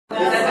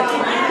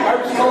I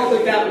was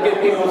told that would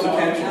get people's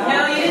attention.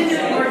 No, you didn't do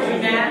it more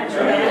dramatic.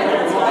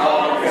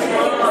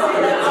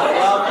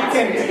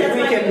 If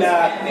we can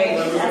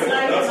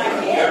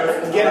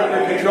get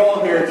under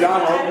control here,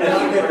 John, open it.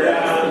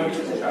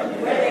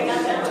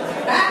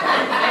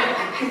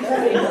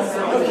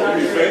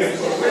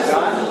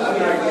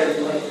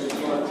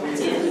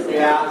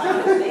 Yeah.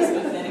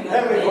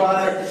 Heavenly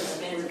Father,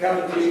 we're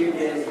coming to you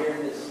again here in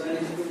this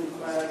Sunday school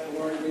class,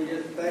 Lord. We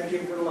just thank you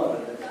for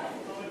loving us.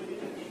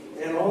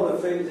 And all the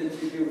things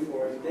that you do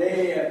for us,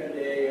 day after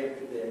day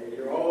after day.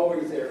 You're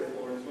always there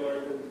for us,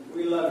 Lord.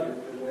 We love you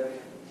for that.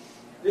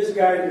 This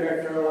guide and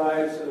direct our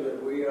lives so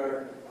that we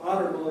are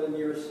honorable in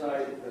your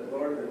sight, that,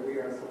 Lord, that we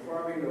are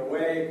performing the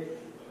way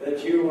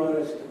that you want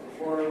us to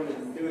perform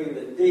and doing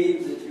the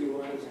deeds that you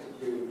want us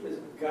to do.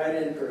 Just guide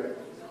and direct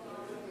us.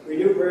 We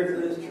do pray for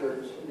this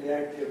church and the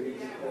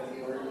activities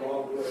that we're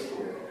involved with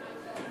here.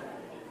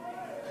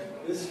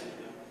 Just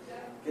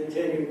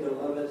continue to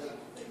love us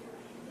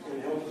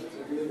and help us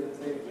to do the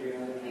things we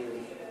ought to do.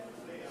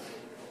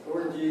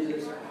 Lord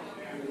Jesus,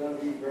 we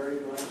love you very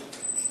much.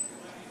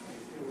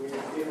 And we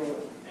feel a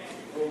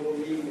total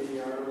need in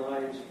our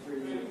lives for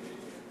you.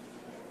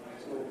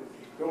 So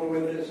go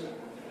with us,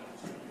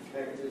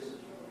 protect us,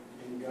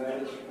 and guide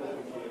us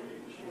forward.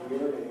 In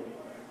your name.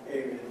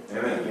 Amen.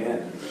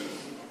 Amen.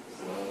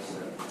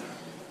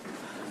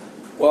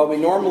 Well, we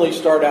normally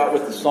start out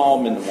with the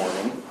psalm in the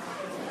morning,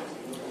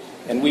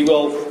 and we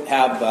will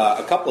have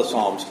a couple of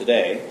psalms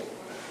today.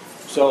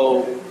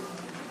 So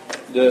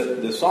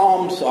the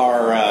psalms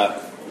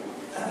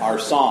are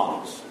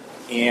songs,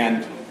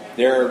 and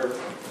they're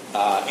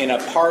in a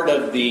part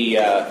of the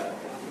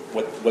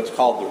what's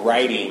called the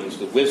writings,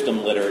 the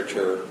wisdom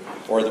literature,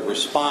 or the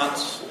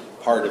response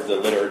part of the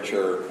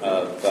literature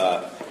of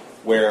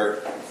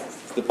where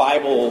the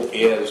Bible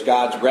is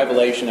God's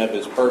revelation of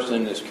His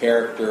person, His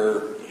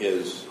character,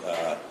 His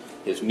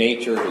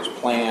nature, His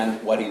plan,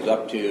 what He's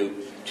up to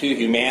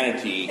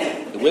humanity.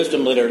 The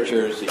wisdom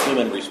literature is the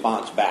human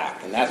response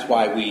back, and that's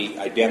why we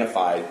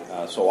identify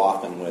so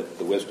often with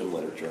the wisdom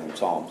literature in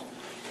Psalms.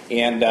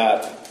 And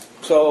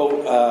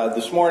so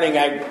this morning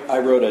I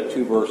wrote a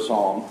 2-verse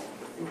psalm.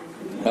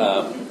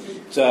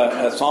 It's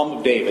a psalm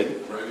of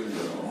David.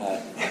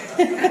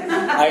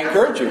 I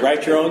encourage you,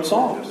 write your own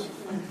psalms.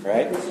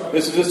 Right?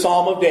 This is a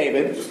psalm of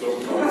David,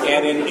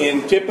 and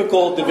in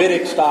typical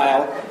Davidic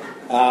style,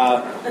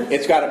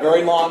 it's got a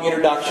very long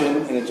introduction,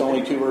 and it's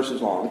only 2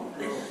 verses long.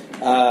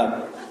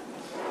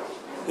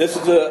 This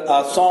is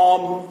a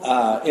psalm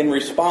in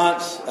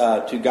response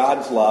to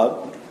God's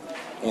love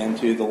and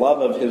to the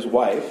love of His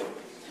wife,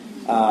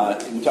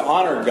 and to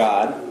honor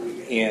God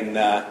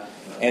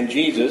and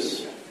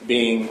Jesus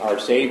being our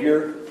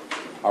Savior,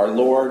 our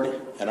Lord,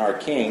 and our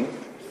King,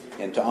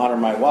 and to honor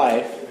my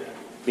wife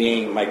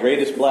being my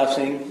greatest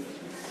blessing,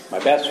 my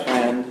best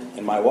friend,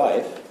 and my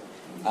wife.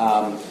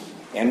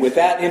 And with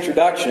that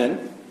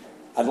introduction,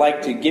 I'd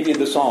like to give you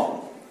the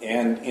psalm.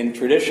 And in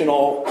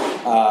traditional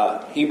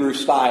Hebrew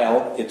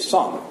style, it's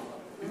sung.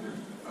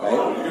 Right?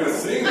 Oh, you're going to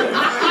sing it.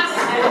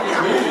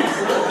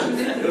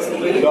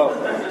 So,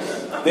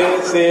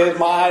 this is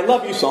my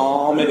love you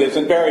psalm. It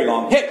isn't very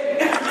long. Hit!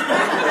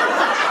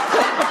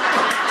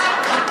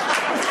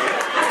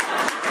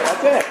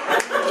 That's it.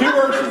 2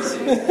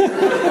 verses.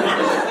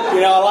 You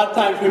know, a lot of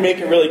times we make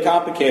it really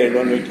complicated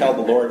when we tell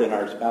the Lord and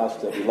our spouse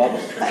that we love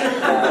Him.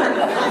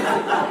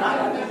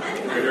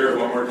 Can we hear it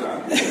one more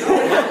time?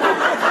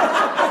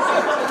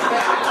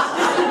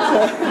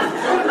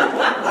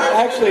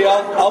 Actually,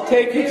 I'll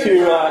take you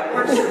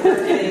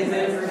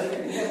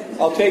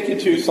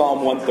to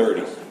Psalm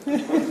 130.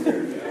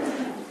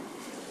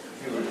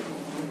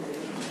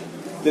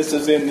 This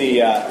is in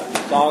the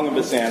Song of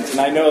Ascents, and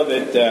I know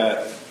that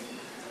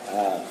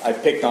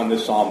I've picked on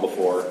this psalm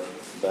before,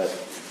 but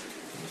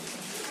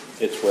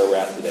it's where we're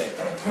at today.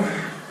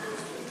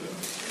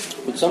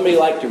 Would somebody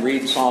like to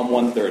read Psalm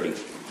 130?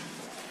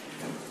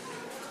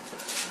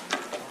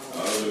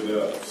 Out of the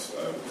depths I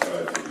have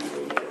cried to thee, O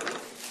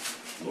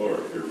Lord.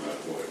 Lord, hear my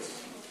voice.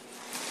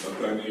 Let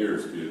thine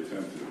ears be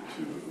attentive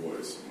to the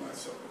voice of my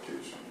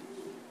supplication.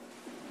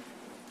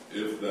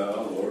 If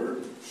thou,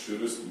 Lord,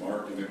 shouldest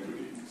mark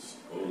iniquities,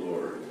 O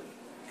Lord,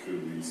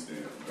 could we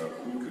stand?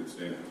 Who could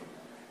stand?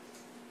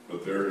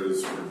 But there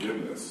is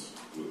forgiveness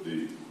with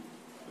thee,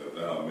 that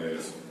thou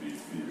mayest be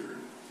feared.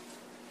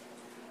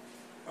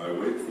 I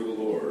wait for the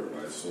Lord,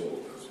 my soul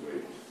does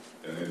wait,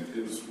 and in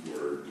His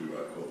word do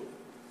I hope.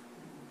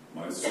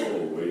 My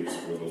soul waits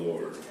for the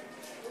Lord,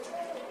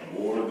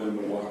 more than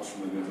the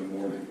watchman in the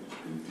morning,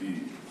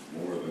 indeed,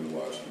 more than the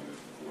watchman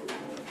before the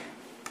morning.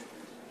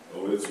 O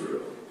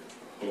Israel,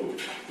 hope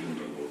in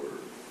the Lord,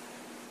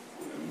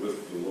 and with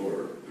the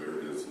Lord there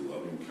is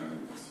loving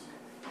kindness,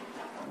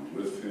 and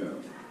with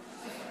Him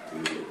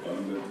is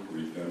abundant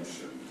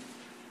redemption,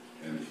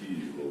 and He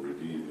will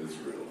redeem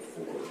Israel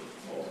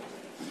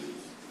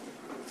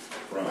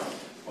from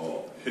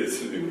all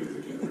his iniquities.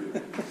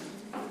 Again,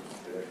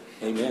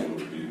 Amen. He will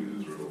redeem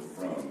Israel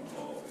from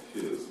all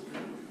his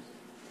iniquities.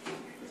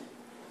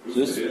 Who's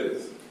This- his?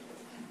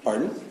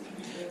 Pardon?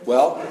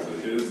 Well, Is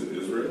it his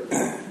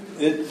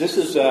this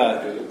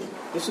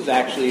is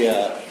actually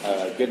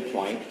a good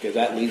point, because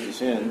that leads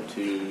us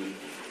into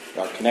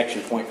our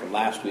connection point from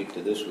last week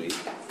to this week.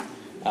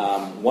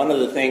 One of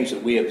the things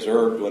that we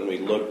observed when we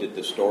looked at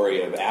the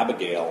story of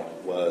Abigail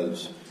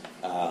was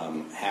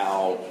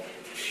how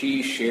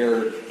she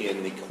shared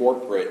in the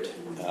corporate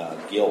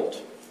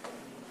guilt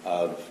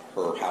of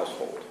her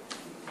household.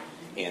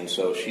 And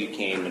so she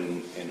came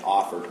and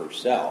offered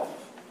herself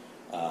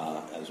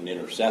as an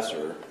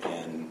intercessor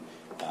and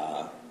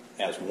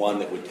as one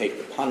that would take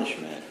the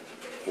punishment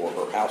for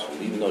her household,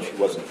 even though she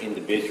wasn't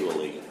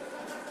individually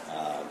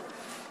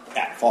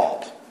at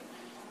fault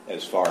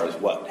as far as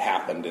what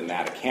happened in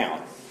that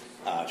account.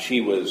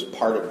 She was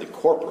part of the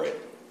corporate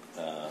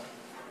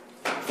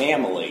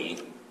family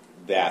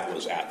that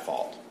was at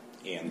fault.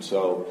 And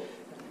so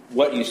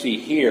what you see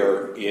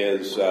here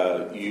is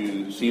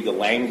you see the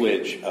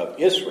language of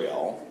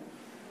Israel,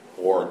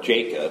 or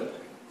Jacob,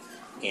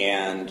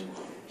 and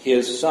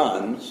his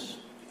sons,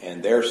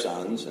 and their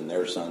sons, and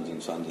their sons,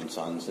 and sons, and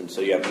sons. And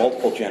so you have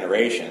multiple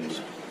generations,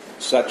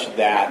 such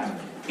that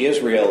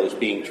Israel is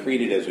being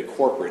treated as a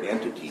corporate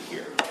entity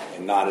here,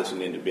 and not as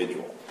an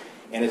individual.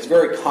 And it's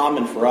very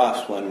common for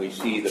us when we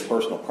see the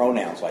personal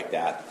pronouns like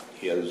that,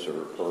 his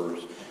or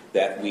hers,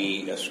 that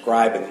we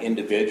ascribe an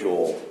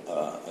individual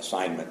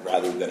assignment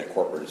rather than a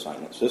corporate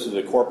assignment. So this is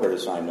a corporate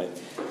assignment,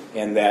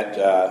 and that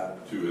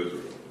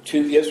to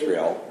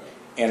Israel.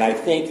 And I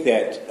think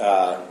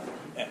that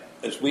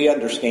as we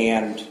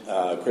understand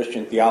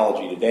Christian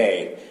theology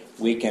today,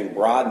 we can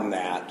broaden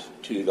that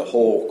to the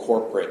whole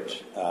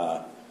corporate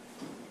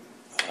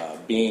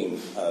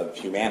being of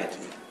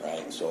humanity,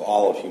 right? So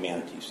all of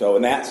humanity. So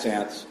in that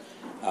sense,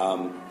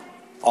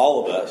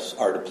 all of us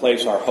are to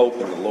place our hope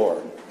in the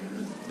Lord,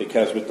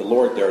 because with the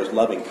Lord there is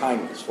loving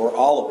kindness for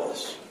all of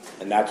us.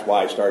 And that's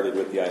why I started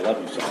with the I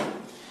love you song.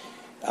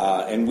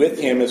 And with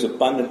him is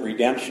abundant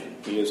redemption.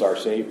 He is our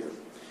Savior.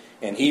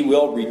 And he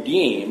will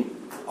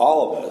redeem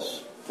all of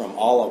us from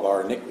all of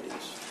our iniquities.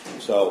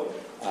 So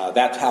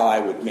that's how I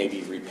would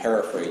maybe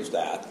paraphrase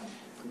that,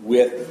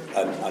 with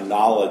a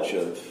knowledge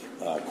of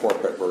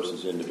corporate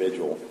versus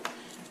individual.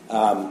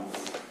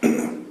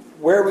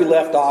 Where we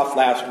left off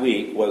last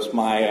week was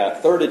my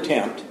third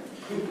attempt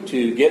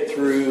to get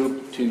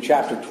through to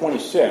chapter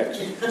 26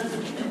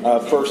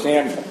 of 1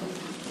 Samuel.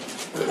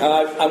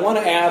 I want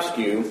to ask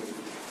you,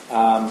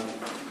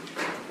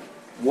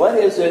 what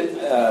is it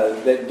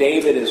that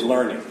David is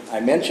learning? I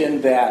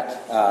mentioned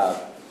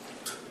that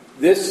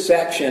this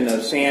section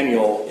of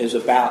Samuel is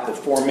about the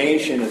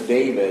formation of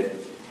David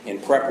in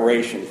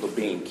preparation for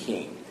being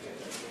king.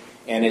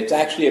 And it's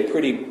actually a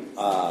pretty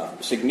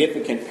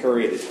significant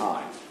period of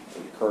time.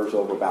 It occurs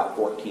over about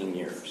 14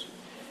 years.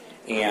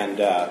 And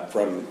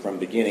from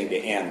beginning to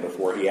end,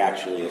 before he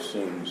actually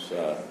assumes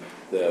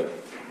the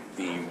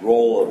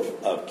role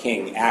of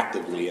king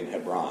actively in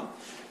Hebron.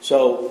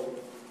 So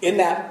in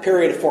that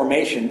period of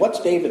formation, what's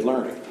David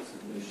learning?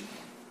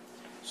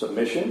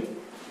 Submission?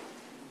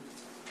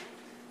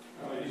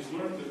 He's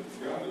learned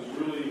that God is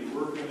really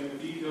working in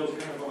the details,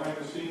 kind of behind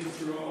the scenes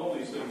through all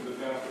these things that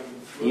happen,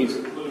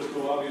 whether it's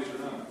so obvious or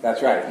not.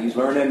 That's right. He's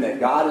learning that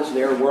God is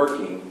there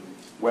working,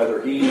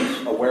 whether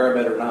he's aware of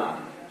it or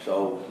not.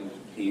 So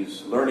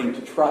he's learning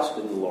to trust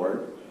in the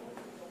Lord.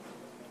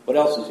 What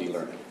else is he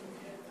learning?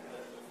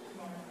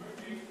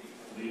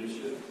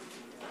 Leadership.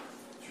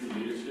 True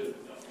leadership.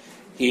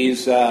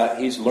 He's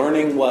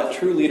learning what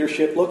true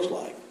leadership looks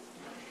like,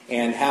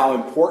 and how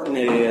important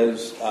it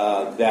is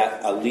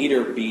that a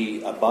leader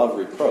be above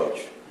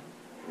reproach.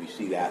 We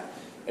see that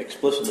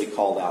explicitly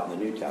called out in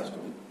the New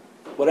Testament.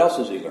 What else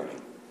is he learning?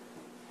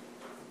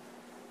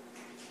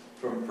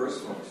 From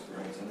personal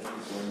experience, I think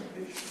he's learning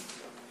patience.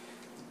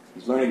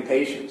 He's learning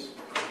patience.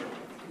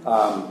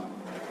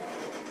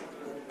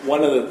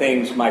 One of the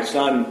things my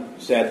son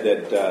said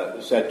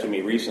to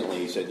me recently,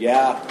 he said,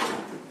 "Yeah,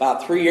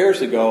 about 3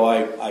 years ago,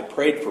 I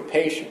prayed for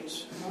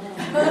patience,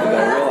 and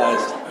I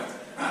realized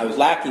I was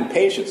lacking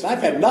patience.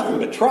 I've had nothing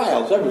but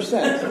trials ever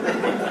since."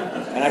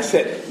 And I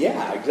said,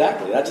 "Yeah,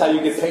 exactly. That's how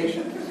you get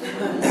patient."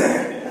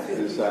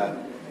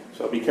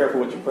 So be careful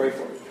what you pray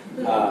for.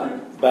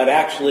 But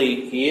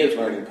actually, he is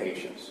learning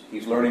patience.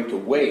 He's learning to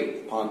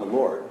wait upon the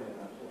Lord.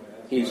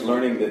 He's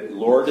learning that the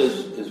Lord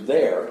is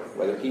there,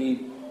 whether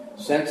he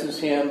senses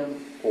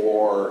him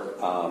or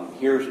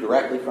hears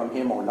directly from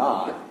him or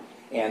not,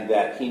 and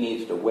that he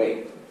needs to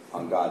wait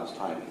on God's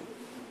timing.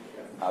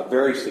 A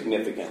very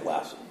significant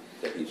lesson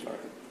that he's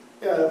learning.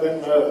 Yeah,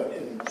 then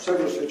in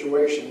several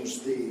situations,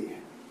 the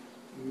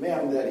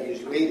men that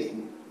he's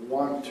leading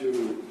want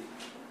to,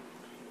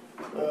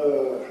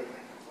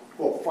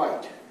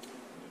 fight.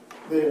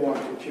 They want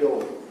to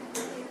kill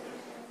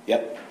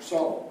Yep.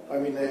 Saul. I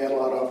mean, they had a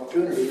lot of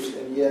opportunities,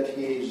 and yet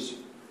he's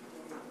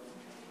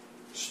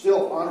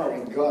still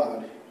honoring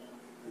God,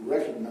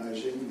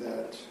 recognizing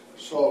that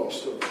Saul is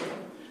still king.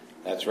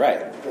 That's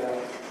right. That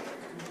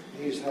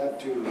he's had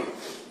to,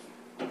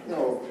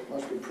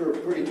 must be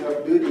pretty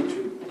tough duty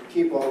to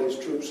keep all these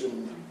troops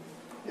in,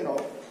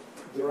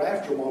 they're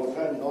after him all the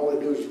time, and all they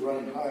do is run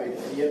and hide,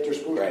 and yet they're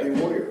supposed to be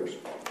warriors.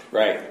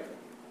 Right.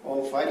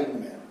 all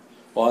fighting men.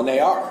 Well, and they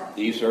are.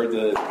 These are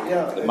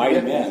the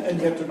mighty men.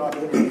 And yet they're not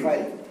really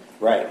fighting.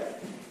 Right.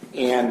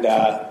 And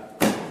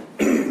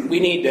we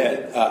need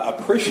to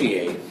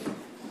appreciate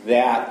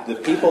that the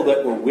people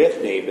that were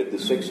with David, the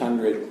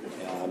 600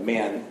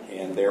 men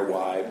and their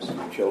wives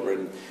and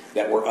children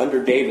that were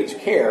under David's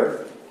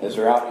care as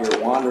they're out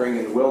here wandering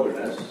in the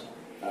wilderness,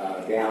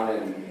 down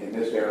in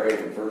this area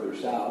and further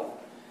south,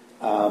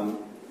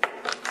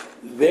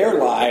 their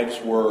lives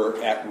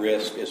were at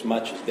risk as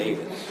much as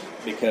David's,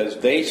 because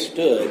they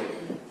stood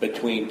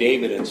between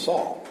David and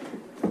Saul.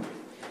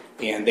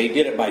 And they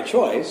did it by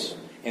choice,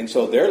 and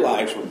so their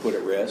lives were put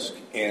at risk,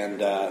 and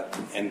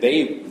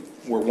they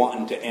were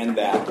wanting to end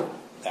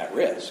that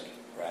risk,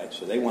 right?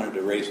 So they wanted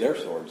to raise their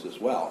swords as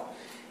well.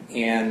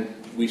 And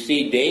we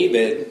see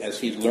David, as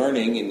he's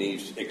learning and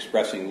he's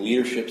expressing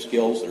leadership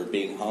skills that are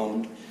being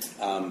honed,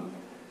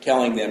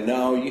 telling them,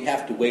 no, you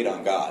have to wait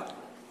on God.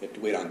 You have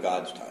to wait on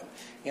God's time.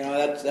 You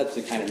know, that's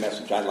the kind of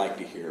message I'd like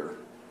to hear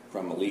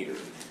from a leader.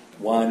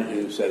 One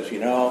who says,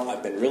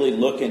 I've been really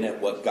looking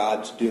at what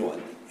God's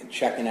doing and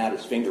checking out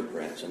his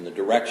fingerprints and the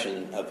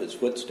direction of his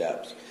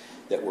footsteps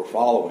that we're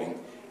following.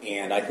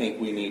 And I think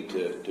we need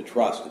to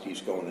trust that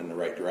he's going in the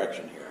right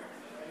direction here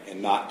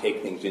and not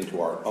take things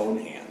into our own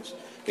hands.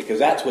 Because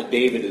that's what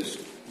David is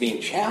being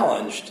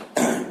challenged.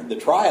 The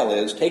trial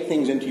is, take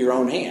things into your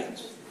own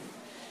hands.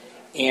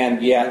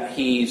 And yet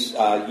he's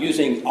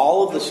using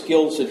all of the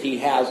skills that he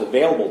has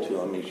available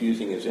to him. He's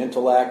using his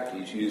intellect.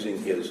 He's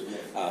using his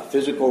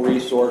physical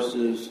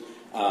resources.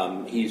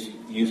 He's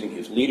using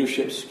his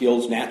leadership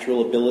skills,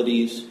 natural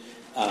abilities.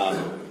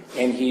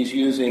 And he's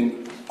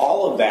using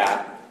all of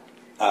that,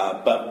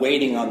 but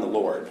waiting on the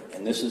Lord.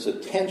 And this is a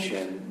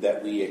tension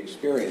that we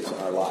experience in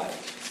our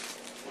lives,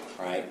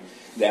 right?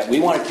 That we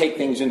want to take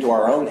things into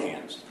our own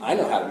hands. I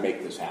know how to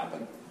make this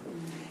happen.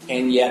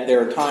 And yet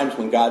there are times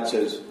when God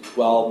says,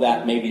 well,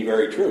 that may be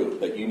very true,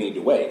 but you need to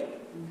wait.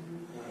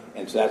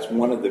 And so that's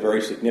one of the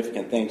very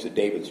significant things that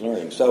David's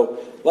learning. So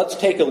let's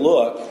take a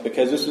look,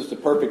 because this is the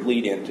perfect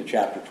lead-in to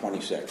chapter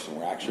 26, and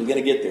we're actually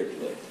going to get there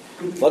today.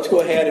 Let's go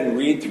ahead and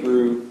read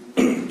through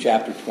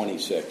chapter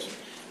 26.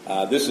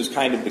 This is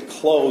kind of the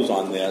close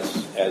on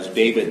this, as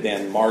David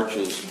then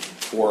marches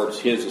towards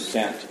his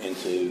ascent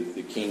into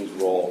the king's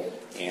role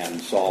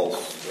and Saul's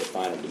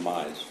final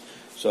demise.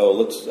 So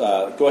let's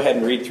go ahead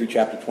and read through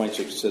chapter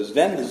 26. It says,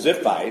 Then the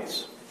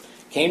Ziphites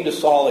came to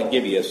Saul at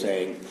Gibeah,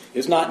 saying,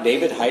 Is not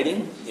David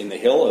hiding in the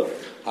hill of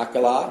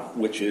Hachilah,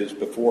 which is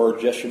before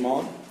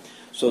Jeshimon?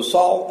 So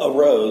Saul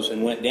arose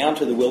and went down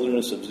to the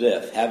wilderness of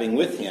Ziph, having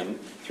with him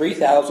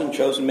 3,000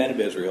 chosen men of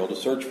Israel to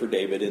search for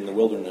David in the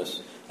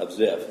wilderness of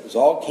Ziph.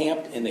 Saul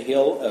camped in the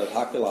hill of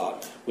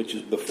Hachilah, which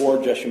is before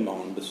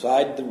Jeshimon,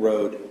 beside the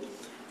road,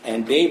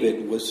 and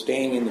David was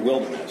staying in the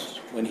wilderness.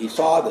 When he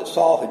saw that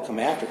Saul had come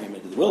after him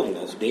into the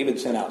wilderness, David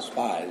sent out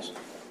spies,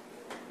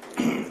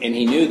 and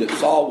he knew that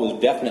Saul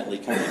was definitely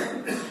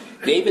coming.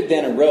 David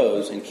then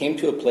arose and came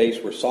to a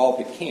place where Saul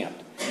had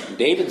camped. And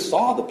David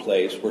saw the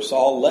place where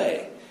Saul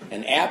lay,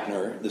 and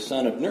Abner, the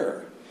son of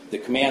Ner, the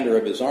commander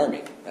of his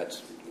army. That's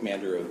the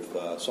commander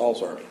of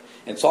Saul's army.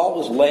 And Saul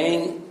was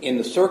laying in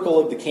the circle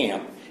of the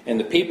camp, and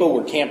the people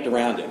were camped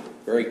around him.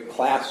 Very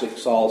classic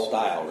Saul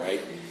style,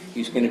 right?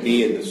 He's going to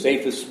be in the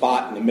safest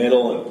spot in the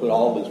middle and put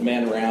all of his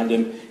men around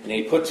him. And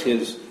he puts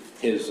his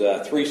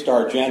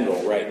 3-star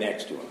general right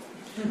next to him.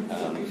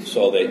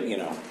 So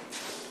that,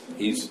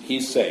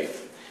 he's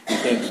safe. He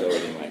thinks so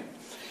anyway.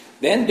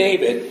 Then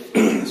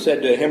David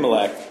said to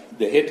Ahimelech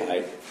the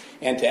Hittite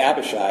and to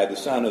Abishai the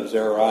son of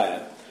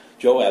Zeruiah,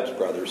 Joab's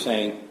brother,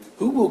 saying,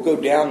 Who will go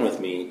down with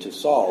me to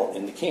Saul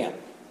in the camp?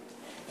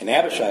 And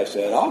Abishai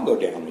said, I'll go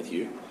down with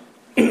you.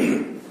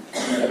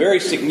 A very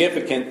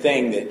significant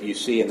thing that you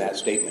see in that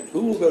statement.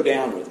 Who will go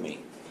down with me?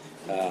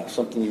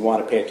 Something you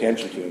want to pay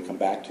attention to and come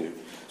back to.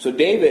 So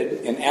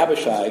David and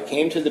Abishai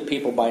came to the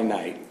people by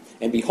night,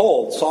 and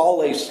behold, Saul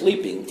lay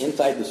sleeping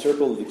inside the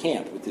circle of the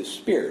camp with his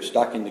spear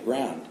stuck in the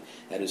ground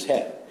at his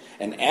head.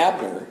 And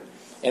Abner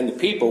and the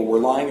people were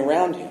lying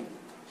around him.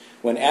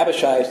 Then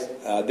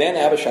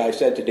Abishai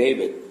said to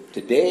David,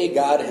 Today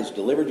God has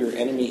delivered your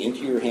enemy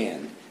into your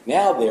hand.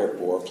 Now,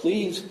 therefore,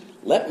 please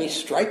let me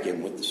strike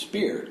him with the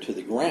spear to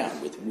the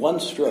ground with one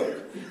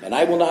stroke, and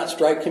I will not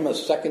strike him a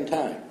second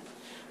time.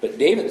 But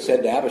David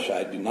said to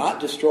Abishai, Do not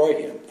destroy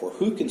him, for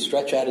who can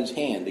stretch out his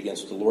hand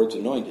against the Lord's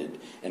anointed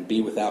and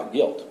be without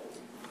guilt?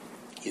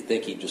 You'd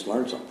think he'd just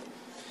learn something.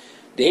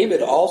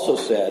 David also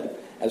said,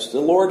 As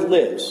the Lord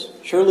lives,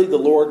 surely the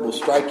Lord will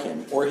strike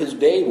him, or his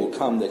day will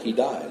come that he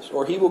dies,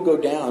 or he will go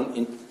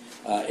down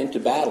into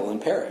battle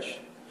and perish.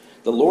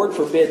 The Lord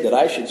forbid that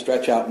I should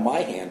stretch out my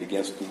hand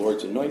against the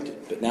Lord's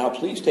anointed. But now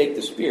please take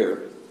the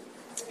spear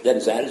that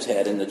is at his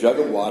head and the jug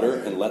of water,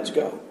 and let's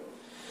go.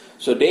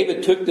 So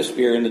David took the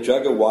spear and the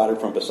jug of water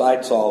from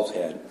beside Saul's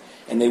head,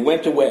 and they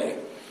went away.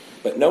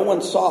 But no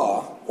one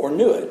saw or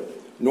knew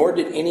it, nor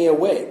did any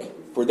awake,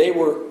 for they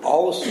were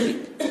all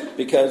asleep,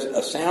 because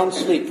a sound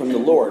sleep from the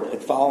Lord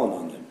had fallen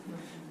on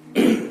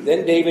them.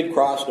 Then David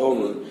crossed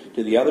over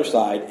to the other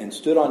side and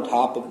stood on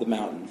top of the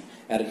mountain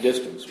at a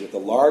distance, with a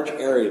large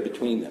area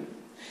between them.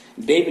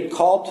 David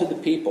called to the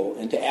people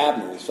and to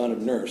Abner, the son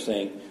of Ner,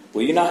 saying,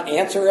 "Will you not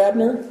answer,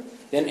 Abner?"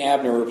 Then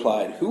Abner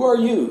replied, "Who are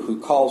you who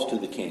calls to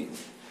the king?"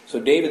 So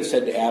David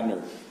said to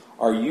Abner,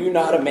 "Are you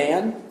not a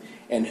man?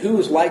 And who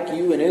is like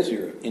you in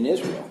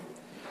Israel?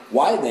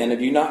 Why then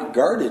have you not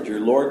guarded your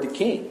lord the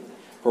king?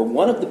 For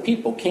one of the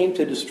people came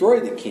to destroy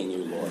the king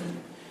your lord.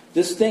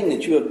 This thing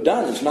that you have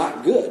done is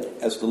not good.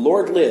 As the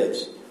Lord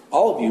lives,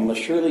 all of you must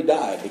surely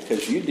die,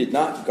 because you did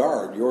not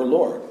guard your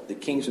lord, the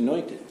king's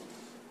anointed,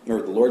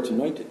 or the Lord's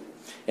anointed.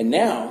 And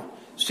now,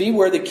 see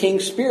where the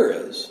king's spear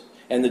is,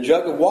 and the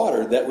jug of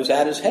water that was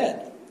at his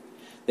head."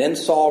 Then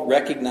Saul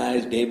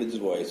recognized David's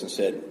voice and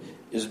said,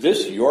 "Is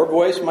this your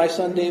voice, my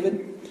son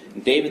David?"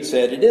 And David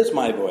said, "It is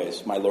my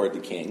voice, my lord the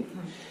king."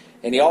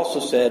 And he also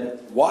said,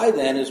 "Why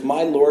then is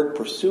my lord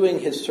pursuing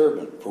his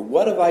servant? For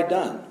what have I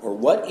done, or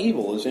what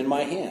evil is in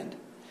my hand?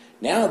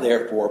 Now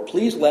therefore,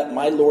 please let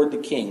my lord the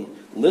king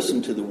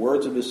listen to the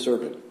words of his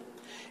servant.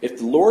 If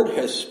the Lord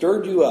has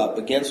stirred you up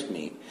against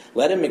me,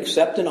 let him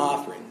accept an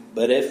offering.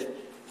 But if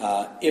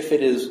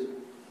it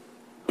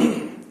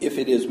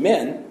is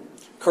men,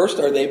 cursed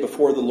are they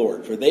before the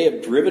Lord, for they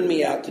have driven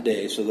me out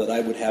today so that I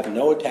would have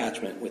no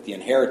attachment with the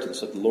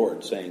inheritance of the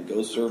Lord, saying,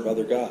 'Go serve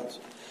other gods.'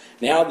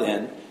 Now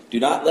then, do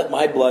not let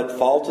my blood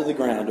fall to the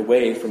ground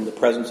away from the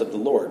presence of the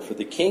Lord, for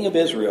the king of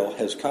Israel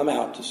has come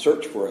out to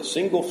search for a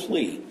single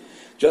flea,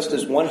 just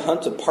as one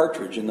hunts a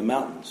partridge in the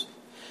mountains."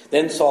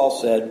 Then Saul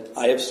said,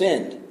 "I have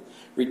sinned.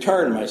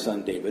 Return, my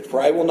son David,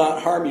 for I will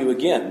not harm you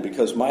again,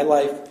 because my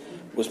life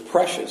was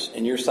precious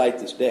in your sight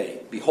this day.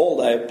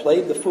 Behold, I have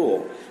played the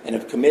fool and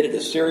have committed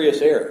a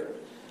serious error."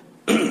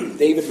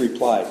 David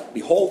replied,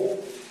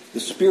 "Behold, the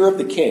spear of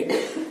the king.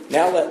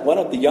 Now let one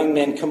of the young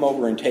men come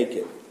over and take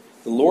it.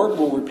 The Lord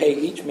will repay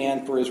each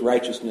man for his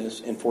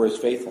righteousness and for his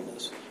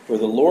faithfulness. For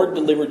the Lord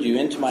delivered you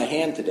into my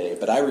hand today,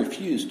 but I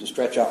refused to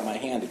stretch out my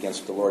hand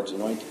against the Lord's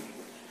anointed.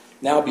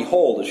 Now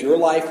behold, as your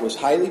life was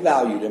highly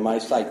valued in my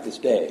sight this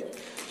day,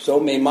 so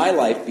may my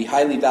life be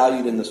highly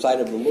valued in the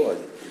sight of the Lord,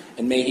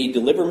 and may he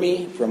deliver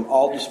me from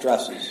all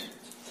distresses."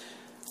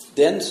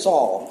 Then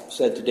Saul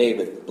said to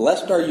David,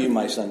 "Blessed are you,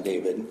 my son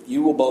David.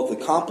 You will both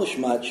accomplish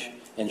much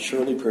and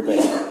surely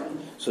prevail."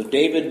 So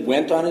David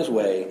went on his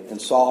way, and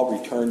Saul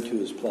returned to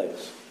his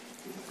place.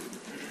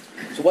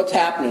 So what's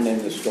happening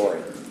in this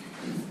story?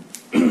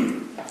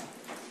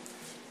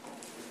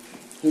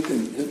 Who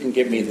can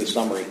give me the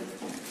summary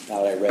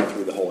now that I read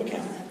through the whole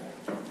account?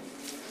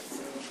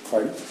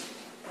 Pardon?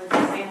 Like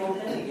the same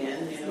old thing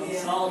again,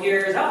 Saul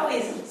hears,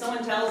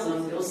 someone tells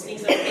him, he'll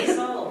sneaks up, "Hey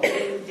Saul,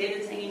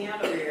 David's hanging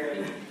out over here."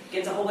 And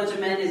gets a whole bunch of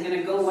men, he's going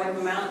to go wipe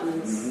them out,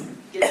 and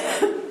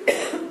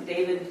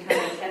David kind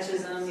of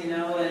catches them,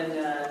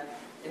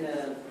 in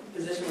a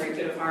position where he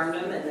could have harmed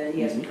him, and then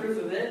he has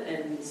proof of it,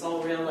 and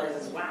Saul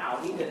realizes, wow,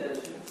 he could have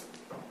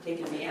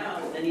taken me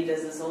out. And then he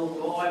does this old,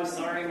 "Oh, I'm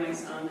sorry, my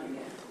son,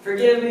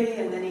 forgive me,"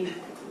 and then he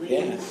leaves.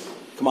 Yeah.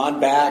 Come on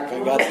back. I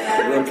got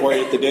room for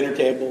you at the dinner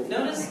table.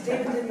 Notice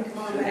David didn't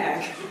come on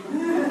back.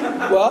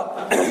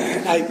 Well,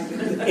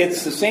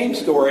 it's the same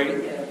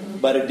story,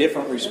 but a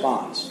different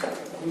response.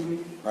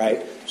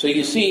 Right? So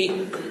you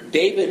see,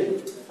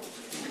 David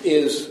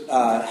is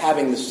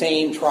having the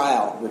same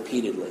trial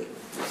repeatedly.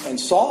 And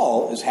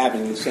Saul is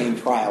having the same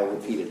trial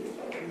repeatedly.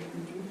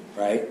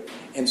 Right?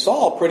 And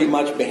Saul pretty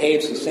much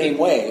behaves the same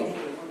way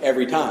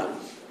every time.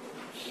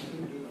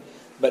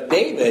 But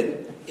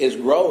David is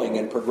growing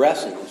and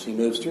progressing as he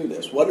moves through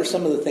this. What are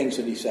some of the things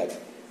that he said?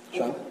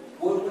 Sean?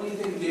 What do you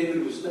think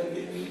David was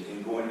thinking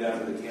in going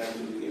down to the camp to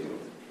begin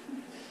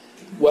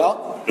with?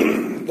 Well,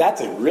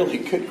 that's a really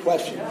good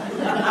question.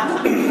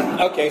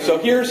 Okay, so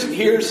here's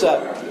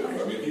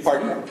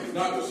pardon? He's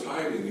not just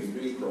hiding, he's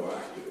being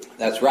proactive.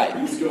 That's right.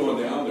 He's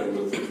going down there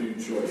with a few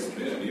choice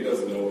men. He knows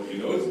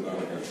he's not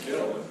going to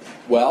kill him.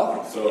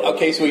 Well,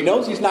 so he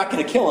knows he's not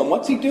going to kill him.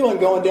 What's he doing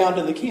going down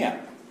to the camp?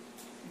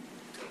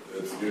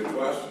 That's a good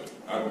question.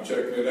 I'm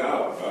checking it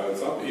out.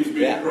 He's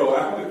being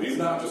proactive. He's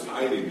not just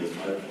hiding his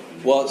life.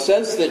 Well, it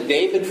says that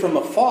David from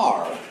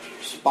afar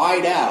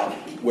spied out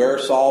where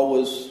Saul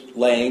was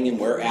laying and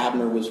where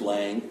Abner was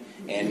laying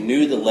and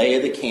knew the lay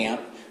of the camp.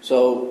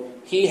 So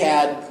he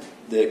had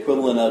the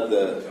equivalent of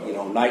the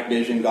night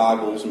vision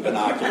goggles and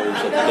binoculars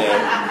of the day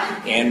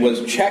and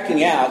was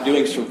checking out,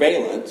 doing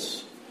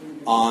surveillance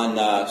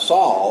on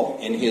Saul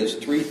and his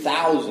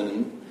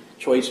 3,000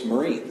 choice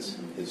Marines,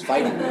 his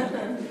fighting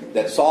men,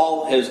 that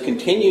Saul has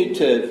continued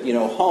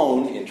to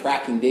hone in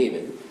tracking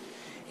David.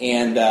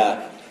 And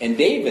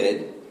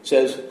David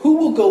says, "Who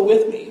will go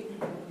with me?"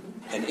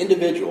 An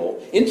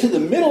individual into the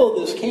middle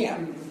of this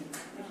camp,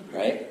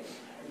 right?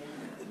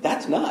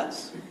 That's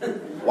nuts.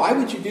 Why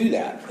would you do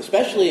that?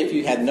 Especially if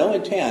you had no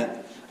intent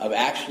of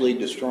actually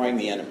destroying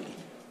the enemy.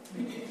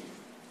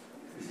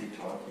 Is he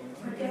talking?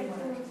 Protecting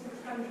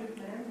 600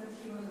 men that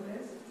he was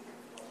with.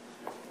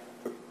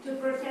 To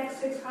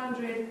protect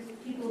 600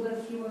 people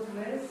that he was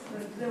with,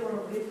 that they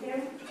were with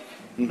him.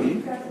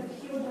 Mhm. Because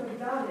if he would have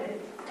done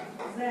it,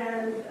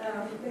 then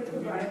they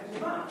could write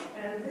him up.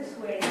 And this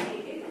way,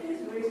 it is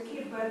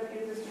risky, but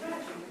it's a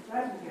strategy.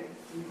 Because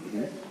you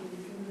can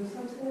do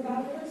something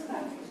about it and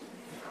stuff.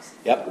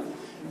 Yep.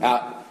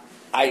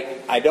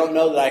 I don't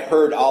know that I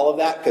heard all of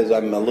that because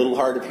I'm a little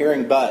hard of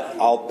hearing, but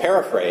I'll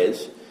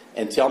paraphrase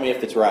and tell me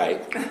if it's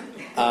right.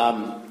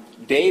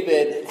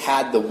 David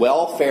had the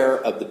welfare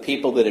of the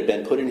people that had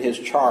been put in his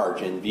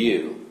charge in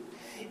view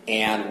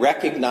and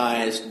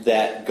recognized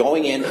that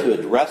going in to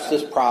address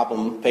this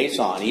problem face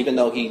on, even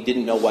though he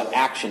didn't know what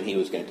action he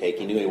was going to take,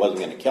 he knew he wasn't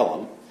going to kill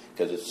him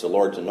because it's the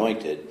Lord's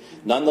anointed.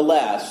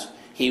 Nonetheless,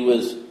 he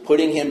was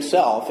putting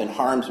himself in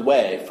harm's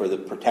way for the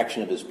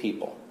protection of his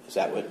people. Is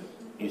that what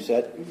you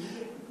said?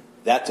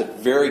 That's a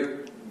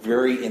very,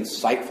 very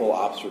insightful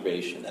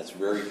observation. That's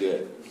very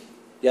good.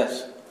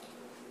 Yes?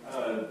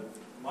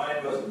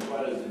 Mine wasn't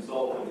quite as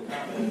insulting a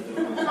comment. It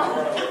was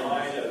more on the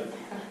line of,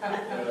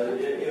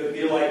 it would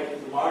be like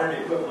the modern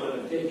equivalent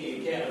of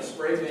taking a can of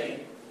spray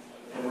paint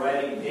and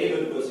writing,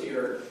 David was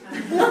here.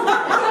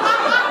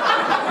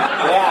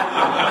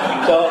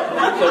 Yeah. So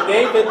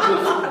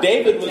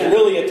David was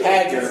really a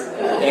tagger,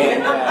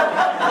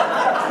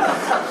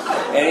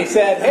 and he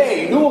said,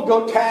 "Hey, who will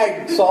go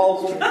tag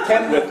Saul's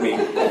tent with me,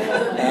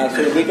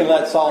 so that we can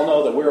let Saul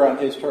know that we're on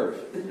his turf?"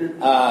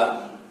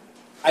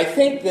 I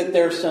think that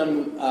there's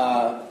some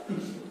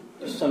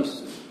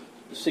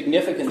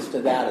significance to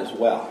that as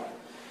well,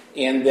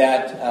 in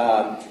that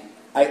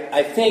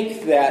I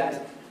think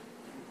that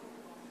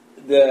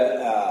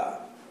the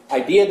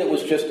idea that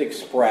was just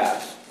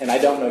expressed, and I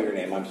don't know your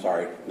name, I'm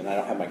sorry, and I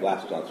don't have my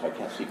glasses on, so I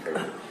can't see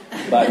clearly,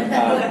 but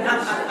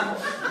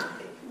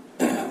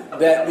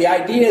that the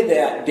idea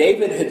that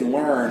David had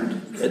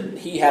learned that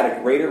he had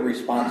a greater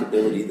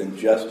responsibility than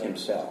just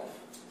himself,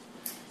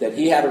 that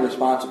he had a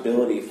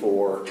responsibility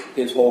for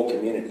his whole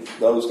community,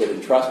 those that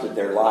entrusted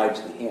their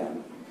lives to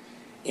him,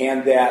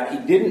 and that he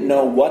didn't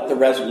know what the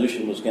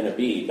resolution was going to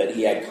be, but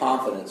he had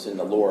confidence in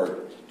the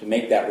Lord to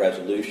make that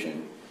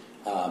resolution,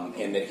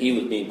 and that he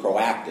was being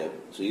proactive.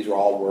 So these are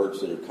all words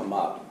that have come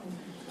up.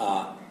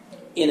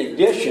 In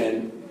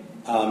addition,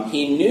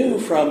 he knew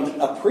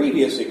from a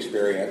previous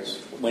experience,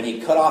 when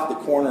he cut off the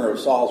corner of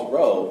Saul's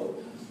robe,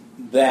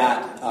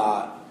 that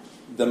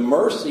the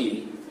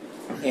mercy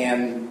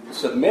and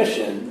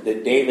submission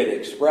that David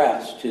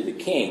expressed to the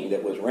king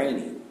that was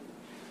reigning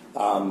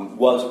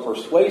was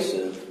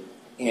persuasive,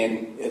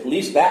 and at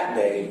least that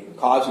day,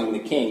 causing the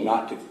king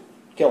not to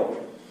kill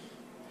him.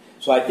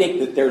 So I think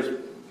that there's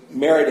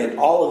merit in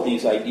all of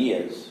these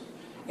ideas,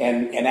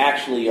 and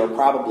actually are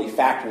probably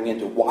factoring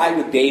into why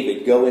would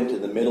David go into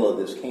the middle of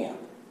this camp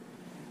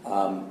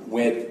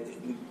with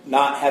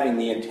not having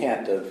the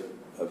intent of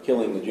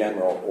killing the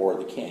general or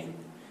the king.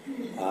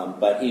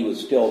 But he was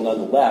still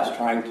nonetheless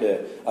trying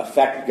to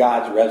affect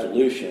God's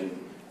resolution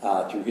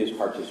through his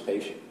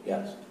participation.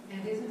 Yes?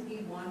 And isn't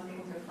he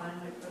wanting to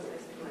finally put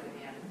this to an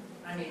end?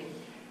 I mean,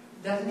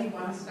 doesn't he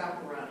want to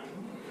stop running?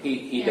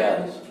 He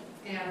does.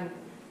 And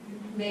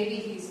maybe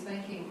he's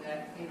thinking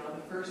that,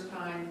 the first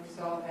time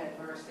Saul had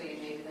mercy,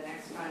 maybe the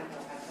next time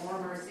he'll have more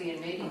mercy,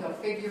 and maybe he'll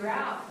figure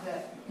out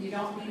that you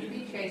don't need to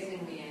be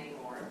chasing me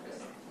anymore.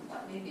 Just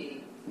let me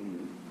be.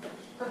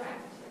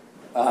 Perhaps.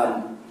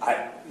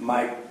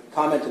 My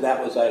comment to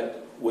that was I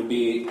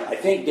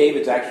think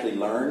David's actually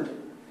learned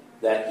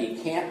that he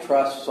can't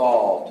trust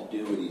Saul to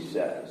do what he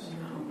says.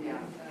 Yeah.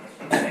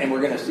 And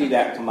we're going to see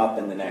that come up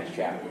in the next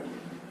chapter.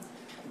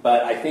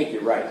 But I think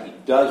you're right. He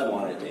does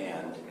want it to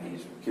end.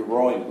 He's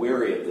growing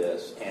weary of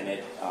this, and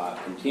it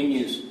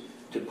continues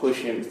to push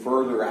him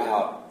further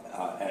out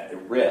at the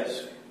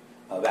risk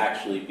of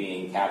actually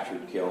being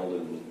captured, killed,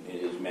 and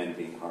his men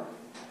being harmed.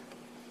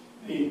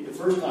 The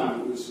first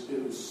time it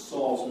was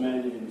Saul's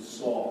men and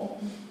Saul.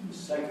 The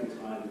second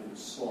time it was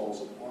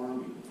Saul's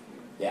army.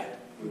 Yeah.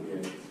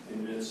 Okay.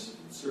 And it's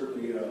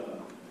certainly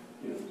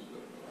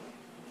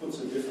puts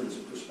a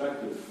different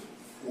perspective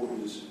for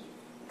his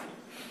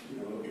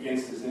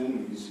against his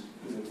enemies,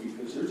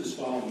 because they're just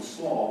following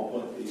Saul,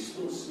 but they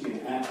still see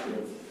an act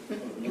of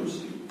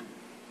mercy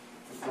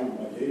performed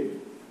by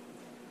David.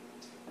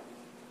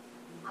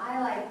 I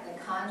like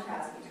the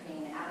contrast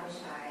between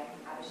Abishai,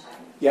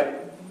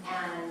 Yep.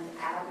 and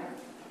Abner.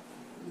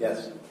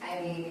 Yes.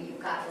 I mean,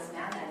 you've got this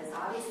man that is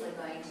obviously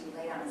going to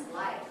lay down his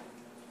life.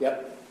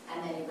 Yep.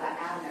 And then you've got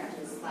Abner,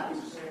 who's left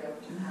to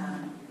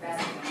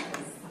rescue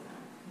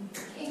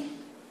his king.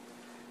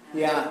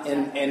 Yeah,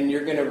 and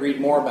you're going to read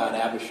more about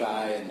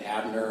Abishai and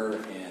Abner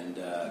and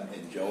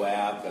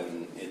Joab,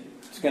 and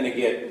it's going to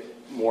get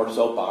more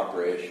soap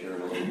opera-ish here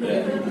in a little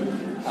bit.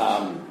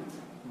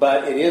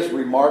 But it is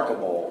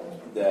remarkable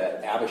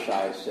that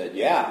Abishai said,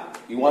 "Yeah,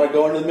 you want to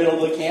go into the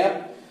middle of the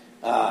camp?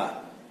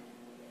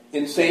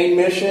 Insane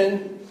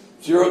mission,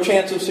 0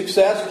 chance of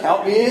success.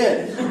 Count me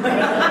in." It's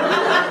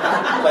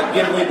like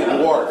Gimli the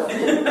dwarf.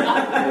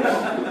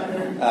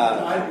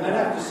 I'd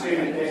have to say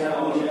that they had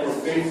a little more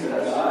faith in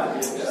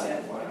God.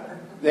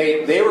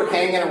 They were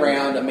hanging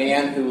around a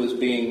man who was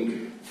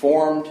being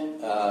formed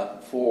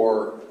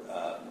for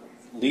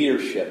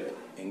leadership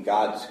in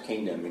God's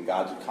kingdom, in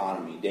God's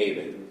economy,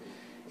 David,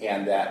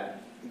 and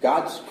that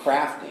God's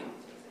crafting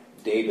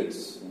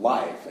David's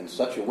life in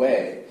such a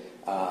way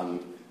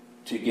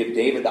to give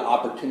David the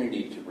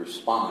opportunity to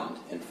respond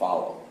and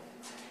follow.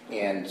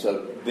 And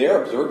so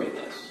they're observing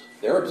this.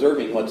 They're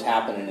observing what's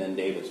happening in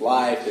David's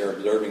life. They're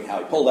observing how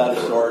he pulled out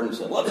his sword and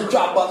said, let's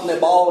chop up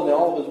Nabal and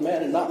all of his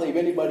men and not leave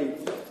anybody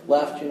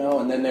left,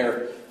 And then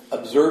they're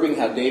observing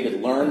how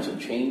David learns and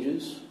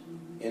changes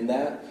in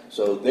that.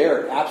 So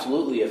they're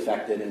absolutely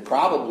affected, and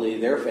probably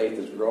their faith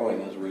is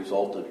growing as a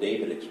result of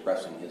David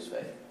expressing his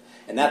faith.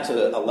 And that's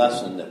a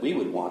lesson that we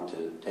would want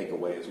to take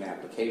away as an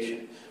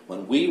application.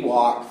 When we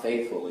walk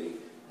faithfully,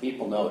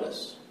 people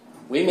notice.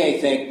 We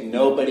may think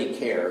nobody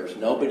cares,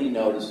 nobody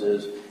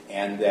notices,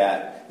 and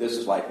that this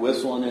is like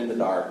whistling in the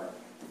dark.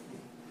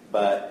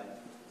 But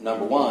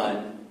number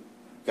one,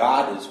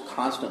 God is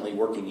constantly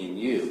working in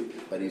you,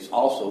 but he's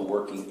also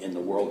working in the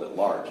world at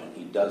large, and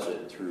he does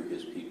it through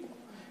his people.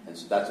 And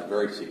so that's a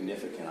very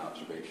significant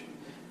observation.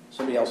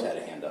 Somebody else had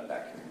a hand up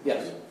back here.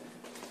 Yes?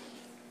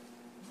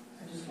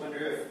 I just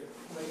wonder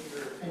what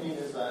your opinion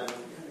is on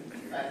the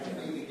fact that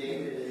maybe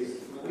David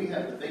is, we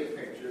have the big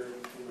picture,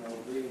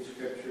 reading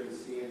scripture and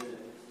seeing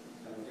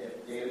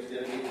that David's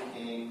going to be the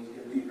king, he's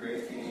going to be a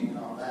great king and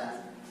all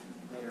that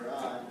later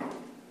on.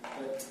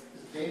 But is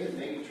David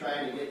maybe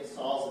trying to get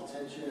Saul's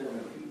attention and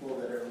the people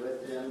that are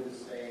with him to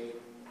say,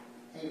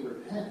 hey,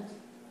 repent.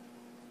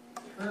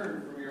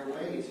 Turn from your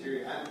ways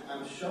here.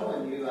 I'm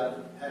showing you, I've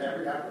had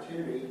every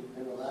opportunity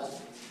in the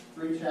last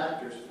 3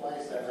 chapters,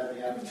 twice I've had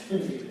the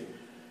opportunity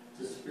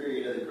to spear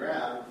you to the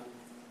ground.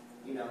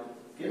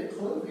 Get a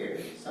clue here.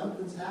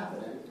 Something's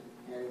happening.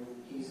 And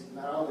he's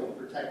not only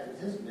protecting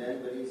his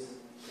men, but he's,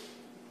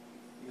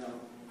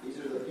 these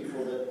are the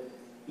people that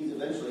he's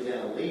eventually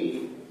going to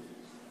lead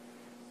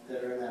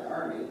that are in that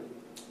army.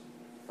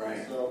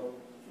 Right. So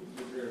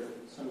is there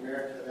some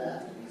merit to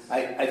that?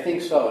 I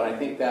think so, and I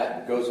think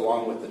that goes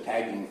along with the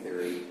tagging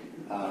theory,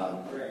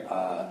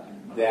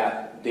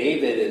 that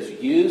David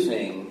is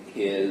using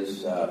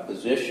his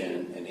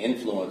position and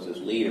influence as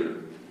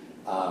leader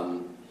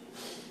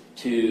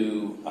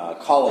to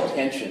call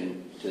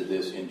attention to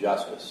this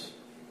injustice,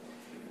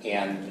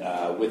 and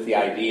with the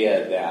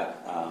idea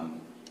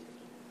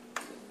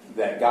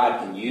that God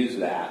can use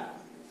that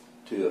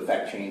to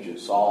affect change in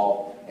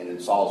Saul and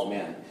in Saul's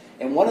men.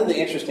 And one of the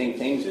interesting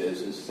things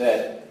is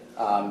that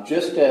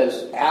just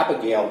as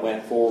Abigail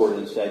went forward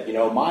and said,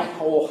 my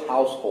whole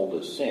household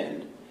has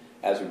sinned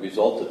as a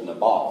result of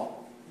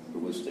Nabal, who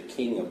was the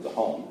king of the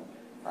home,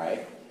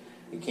 right?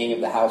 The king of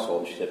the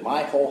household. She said,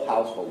 my whole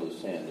household has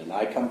sinned, and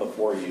I come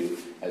before you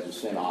as a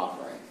sin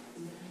offering.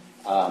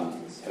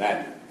 And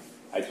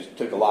I just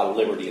took a lot of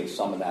liberty in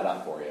summing that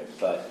up for you.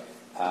 But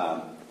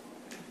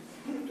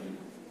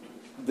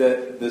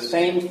the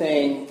same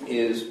thing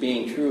is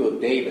being true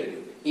of David.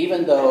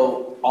 Even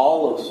though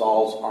all of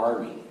Saul's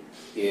army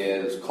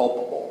is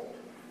culpable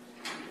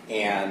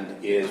and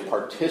is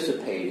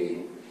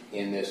participating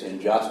in this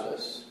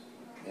injustice,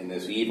 in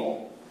this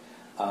evil,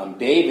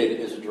 David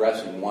is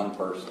addressing one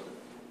person.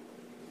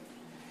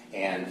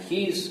 And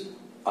he's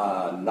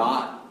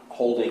not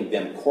holding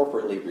them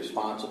corporately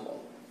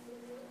responsible.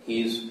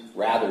 He's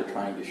rather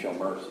trying to show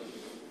mercy.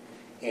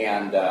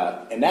 And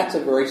that's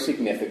a very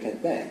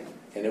significant thing.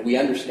 And we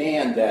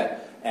understand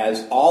that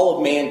as all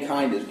of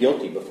mankind is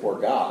guilty before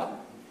God,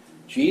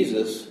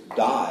 Jesus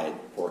died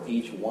for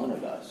each one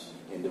of us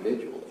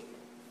individually.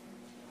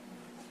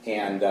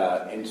 And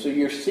so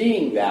you're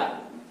seeing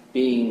that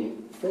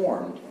being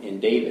formed in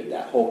David,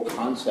 that whole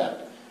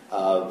concept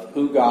of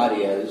who God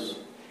is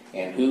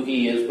and who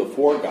he is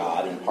before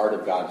God and part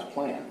of God's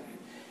plan.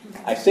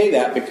 I say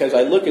that because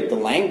I look at the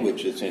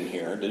language that's in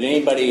here. Did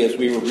anybody, as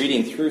we were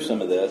reading through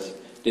some of this,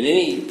 did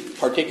any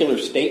particular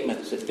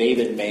statements that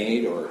David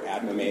made or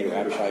Abner made or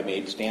Abishai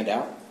made stand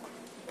out?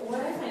 What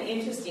I find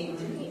interesting,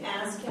 didn't he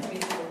ask him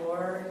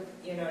before,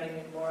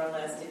 more or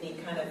less, didn't he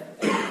kind of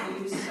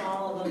accuse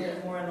Saul a little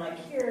bit more? And like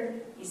here,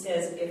 he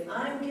says, if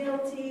I'm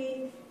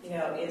guilty,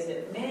 is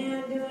it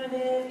man doing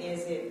it?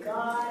 Is it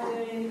God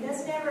doing it?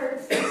 That's never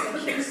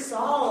accused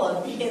Saul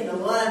of being the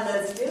one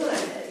that's doing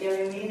it, you know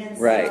what I mean? And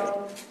right.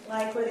 So,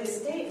 like with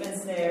his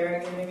statements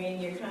there, you know what I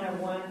mean, you kind of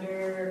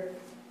wonder,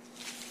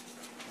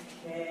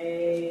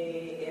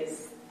 okay,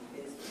 is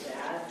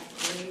that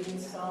leading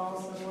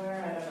Saul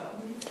somewhere? I don't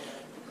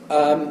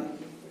know.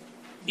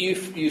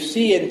 You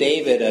see in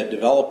David a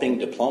developing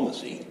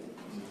diplomacy.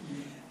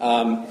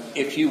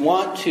 If you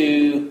want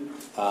to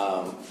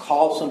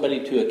call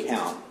somebody to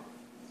account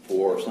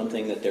for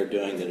something that they're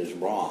doing that is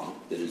wrong,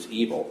 that is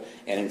evil,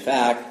 and in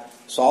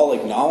fact, Saul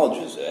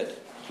acknowledges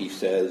it. He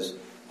says,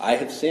 I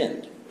have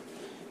sinned.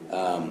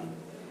 Let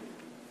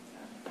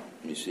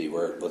me see,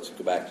 let's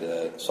go back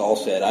to Saul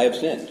said, I have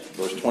sinned,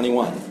 verse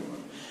 21.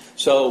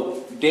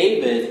 So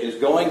David is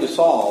going to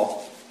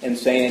Saul and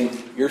saying,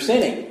 you're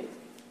sinning.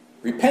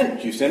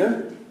 Repent, you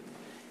sinner.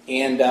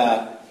 And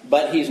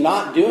but he's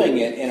not doing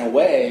it in a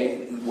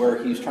way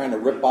where he's trying to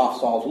rip off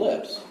Saul's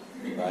lips,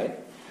 right?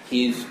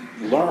 He's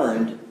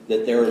learned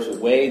that there is a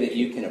way that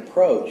you can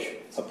approach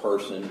a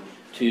person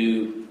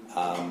to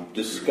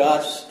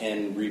discuss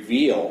and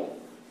reveal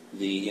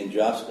the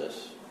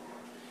injustice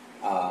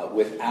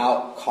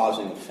without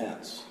causing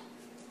offense.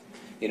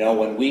 You know,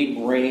 when we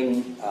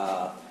bring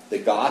the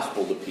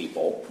gospel to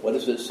people, what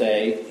does it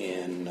say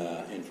in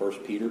 1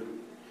 Peter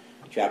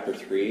chapter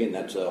 3? And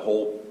that's a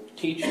whole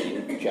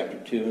teaching, chapter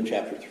 2 and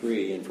chapter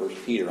 3 in 1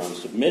 Peter on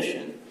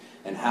submission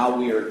and how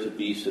we are to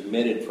be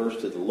submitted first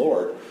to the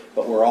Lord,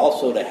 but we're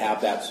also to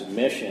have that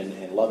submission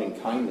and loving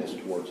kindness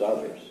towards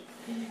others,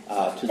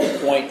 to the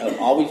point of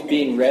always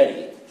being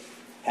ready,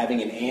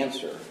 having an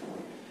answer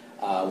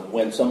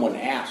when someone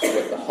asks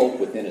what the hope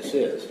within us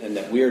is, and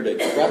that we are to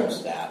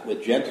express that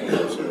with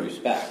gentleness and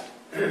respect.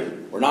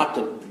 We're not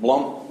to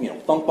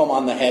thump them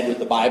on the head with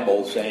the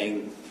Bible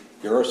saying,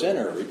 "You're a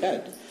sinner,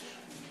 repent."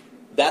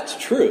 That's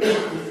true.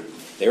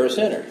 They're a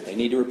sinner. They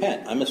need to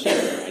repent. I'm a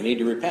sinner. I need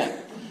to repent.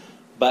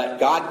 But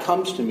God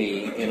comes to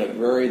me in a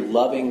very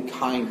loving,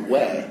 kind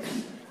way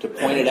to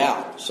point it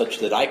out such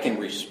that I can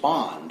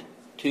respond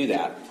to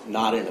that,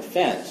 not in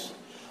offense,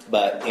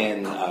 but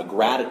in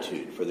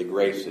gratitude for the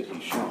grace that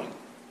He's showing.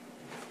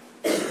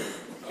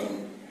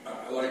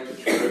 I like to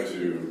try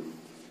to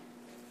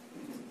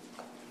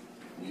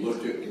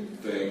look at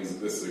things.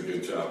 This is a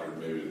good chapter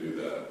maybe to do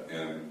that,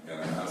 and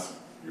ask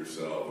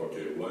yourself,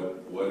 okay,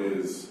 what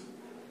is,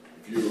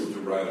 if you were to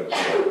write a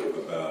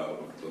book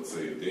about, let's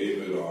say,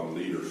 David on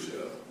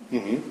leadership,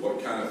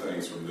 what kind of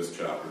things from this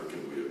chapter can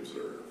we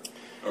observe?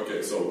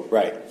 Okay, so I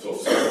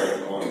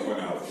want to point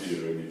out a few,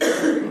 and you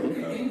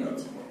have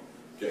some more.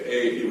 Okay,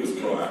 A, he was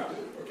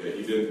proactive. Okay,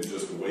 he didn't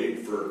just wait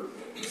for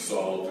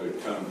Saul to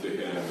come to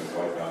him and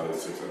wipe out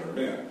his 600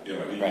 men. You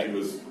know, he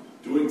was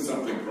doing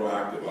something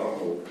proactive. I don't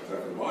know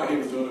exactly why he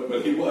was doing it,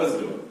 but he was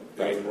doing it.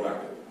 He was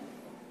proactive.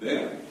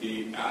 Then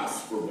he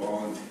asked for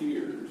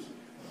volunteers.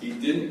 He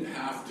didn't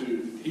have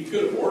to. He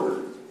could have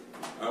ordered,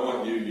 "I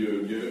want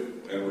you,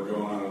 and we're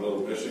going on a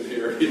little mission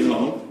here," you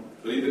know.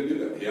 But he didn't do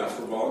that. He asked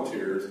for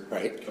volunteers.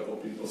 Right. A couple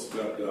people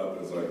stepped up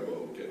and was like,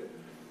 "Well, okay.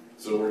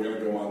 So we're going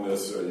to go on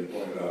this." You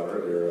pointed out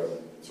earlier,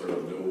 sort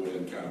of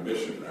no-win kind of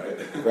mission,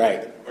 right?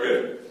 Right.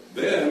 Okay.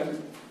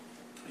 Then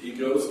he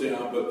goes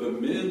down, but the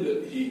men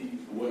that he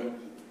went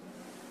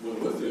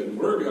with him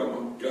were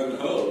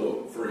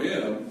gung-ho for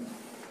him.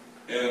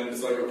 And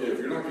it's like, okay, if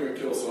you're not going to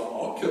kill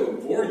Saul, I'll kill him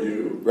for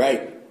you.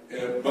 Right.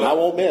 But I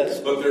won't miss.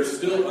 But they're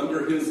still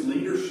under his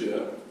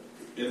leadership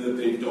in that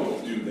they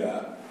don't do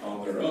that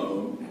on their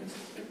own.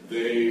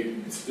 They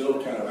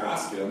still kind of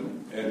ask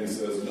him, and he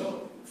says,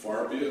 "No,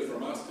 far be it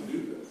from us to do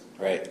this."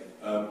 Right.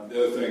 The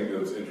other thing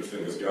that's interesting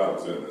is God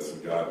was in this,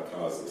 and God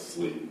caused the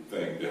sleep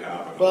thing to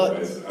happen. Well,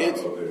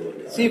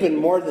 it's even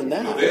more than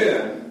that. But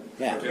then,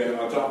 okay,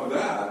 on top of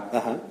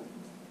that,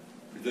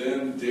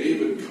 then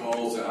David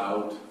calls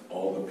out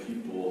all the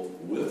people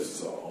with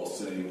Saul,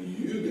 saying,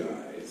 "You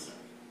guys,"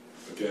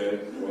 okay,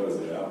 what is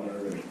it, Abner?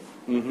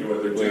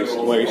 Their generals,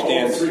 all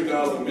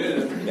 3,000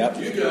 men,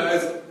 "You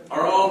guys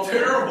are all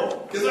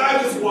terrible, because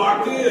I just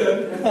walked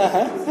in,"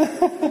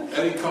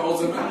 and he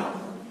calls them out.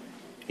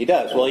 He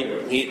does. Well,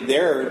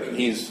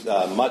 he's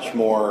much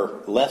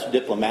more less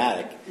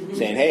diplomatic,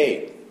 saying,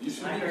 "Hey,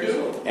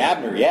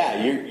 Abner,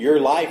 your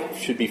life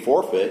should be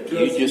forfeit.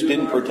 You just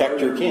didn't protect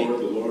your king." The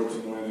Lord's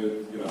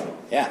anointed, you know.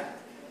 Yeah.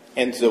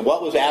 And so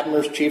what was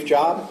Abner's chief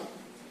job?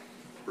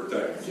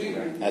 Protect the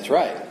king. That's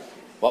right.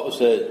 What was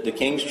the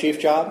king's chief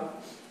job?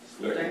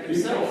 Protect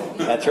himself.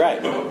 That's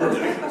right.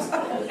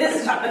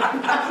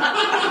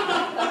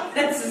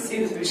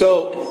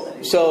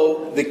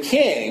 So the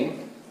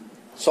king,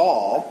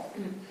 Saul,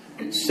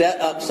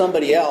 set up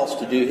somebody else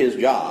to do his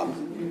job,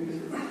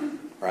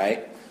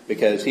 right?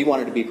 Because he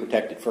wanted to be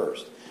protected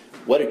first.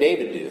 What did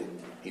David do?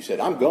 He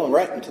said, "I'm going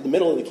right into the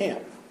middle of the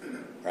camp."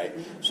 Right?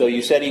 So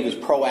you said he was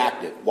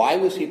proactive. Why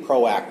was he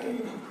proactive?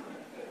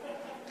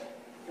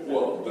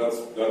 Well, that's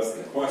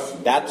the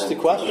question. That's the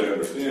question. I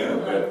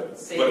understand,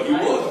 but he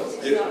was.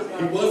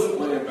 He wasn't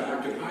laying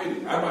back and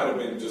hiding. I might have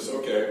been just,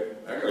 okay,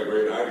 I got a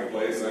great hiding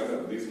place. I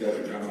know these guys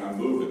are coming, I'm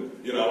moving.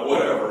 You know,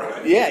 whatever.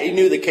 Right? Yeah, he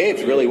knew the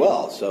caves really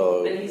well.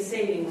 So. But he's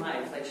saving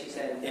life, like she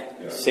said.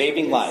 Yeah.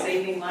 Saving life.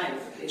 Saving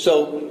life.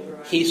 So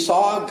he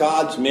saw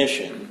God's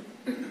mission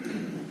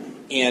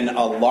in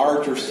a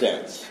larger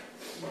sense.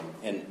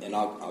 And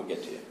I'll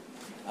get to it.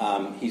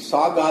 He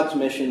saw God's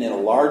mission in a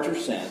larger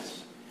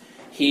sense.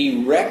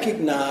 He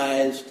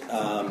recognized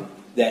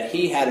that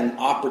he had an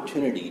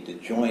opportunity to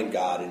join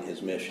God in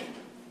His mission,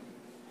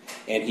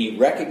 and he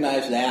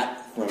recognized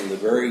that from the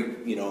very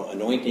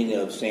anointing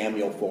of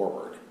Samuel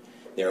forward.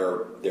 There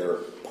are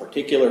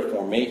particular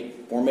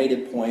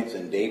formative points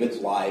in David's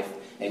life,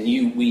 and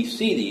we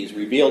see these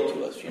revealed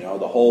to us.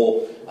 The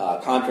whole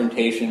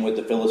confrontation with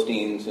the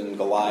Philistines and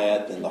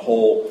Goliath, and the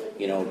whole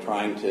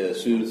trying to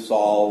soothe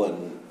Saul,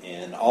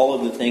 and all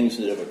of the things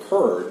that have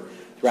occurred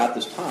throughout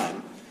this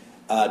time.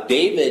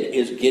 David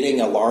is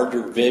getting a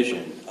larger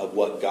vision of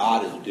what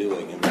God is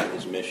doing and what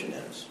His mission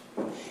is,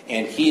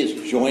 and he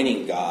is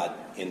joining God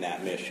in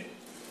that mission.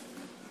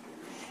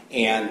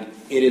 And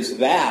it is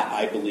that,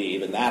 I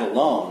believe, and that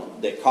alone,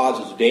 that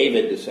causes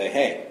David to say,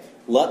 "Hey,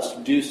 let's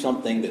do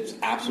something that's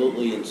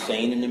absolutely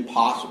insane and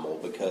impossible,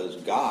 because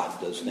God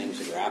does things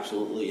that are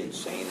absolutely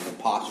insane and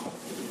impossible.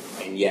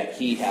 And yet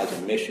he has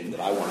a mission that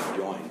I want to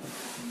join.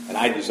 And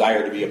I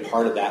desire to be a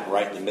part of that,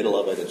 right in the middle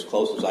of it, as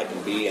close as I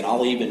can be. And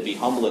I'll even be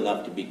humble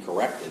enough to be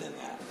corrected in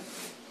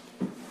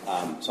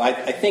that. So I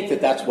think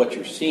that that's what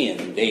you're seeing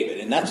in David.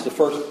 And that's the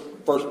first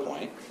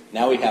point.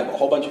 Now we have a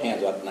whole bunch of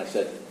hands up, and I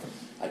said...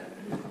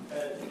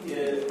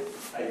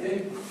 I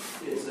think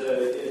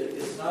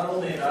it's not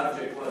only an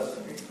object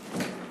lesson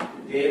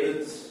to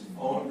David's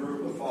own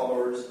group of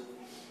followers,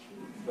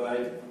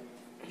 but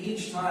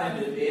each time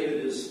that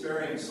David is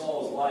sparing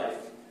Saul's life,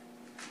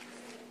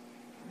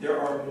 there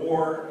are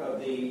more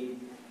of the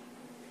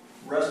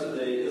rest of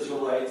the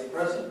Israelites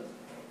present.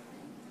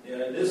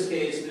 And in this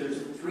case,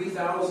 there's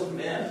 3,000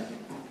 men,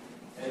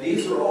 and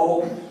these are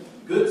all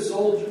good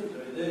soldiers.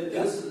 I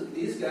mean,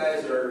 these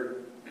guys are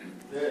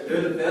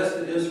they're the best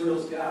that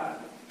Israel's got.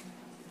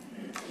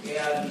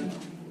 And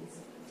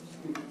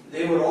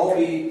they would all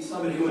be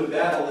somebody who would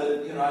battle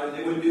it,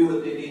 they would do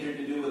what they needed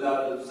to do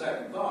without a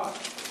second thought.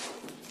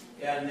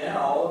 And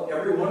now,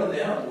 every one of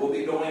them will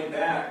be going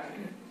back,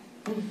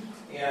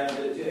 and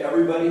to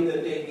everybody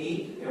that they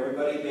meet,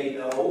 everybody they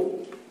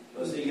know,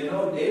 they'll say,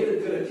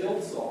 David could have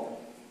killed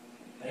Saul,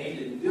 and he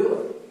didn't do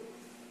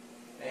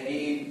it. And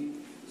he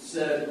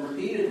said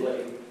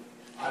repeatedly,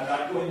 I'm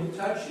not going to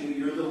touch you,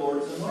 you're the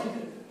Lord's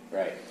anointed.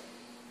 Right.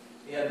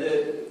 And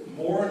that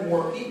more and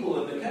more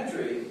people in the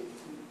country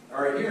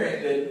are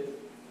hearing that,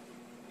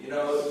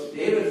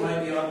 David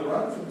might be on the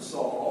run from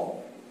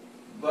Saul,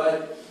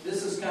 but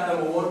this is kind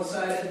of a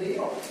one-sided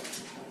deal.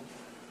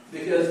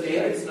 Because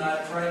David's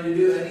not trying to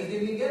do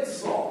anything against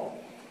Saul.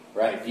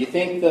 Right. Do you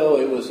think, though,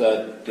 it was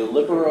a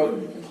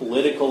deliberate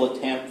political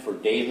attempt for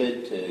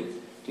David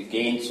to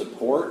gain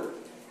support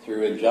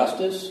through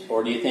injustice?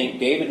 Or do you think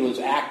David was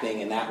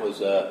acting and that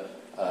was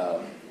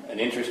an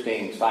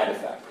interesting side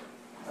effect?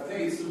 I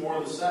think it's more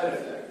of the side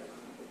effect.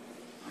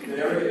 That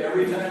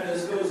every time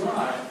this goes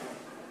on,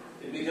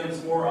 it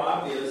becomes more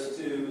obvious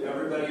to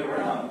everybody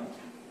around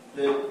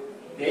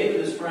that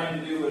David is trying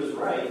to do what is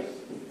right,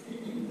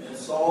 and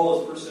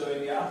Saul is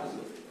pursuing the opposite.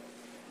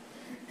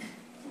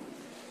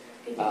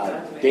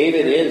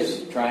 David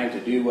is trying to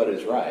do what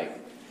is right.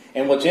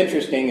 And what's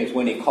interesting is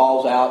when he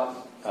calls out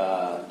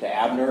to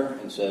Abner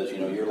and says,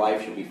 your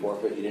life should be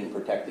forfeit, you didn't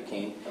protect the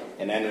king.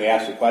 And then we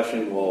ask the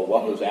question, well,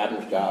 what was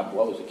Abner's job?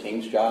 What was the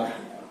king's job?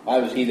 Why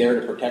was he there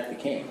to protect the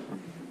king?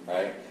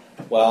 Right?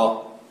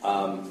 Well,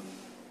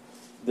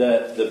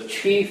 the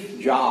chief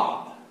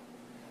job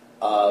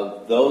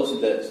of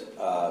those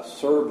that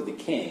serve the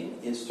king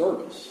is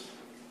service.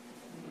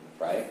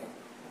 Right?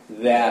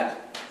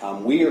 That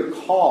we are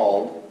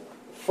called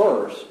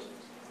first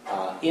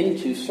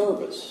into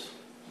service.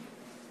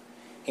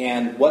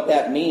 And what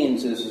that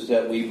means is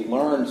that we've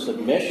learned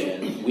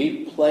submission.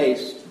 We've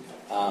placed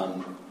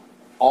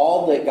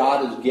all that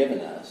God has given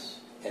us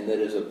and that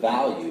is of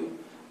value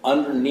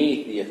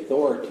underneath the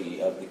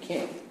authority of the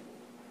king.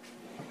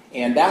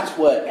 And that's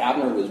what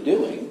Abner was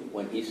doing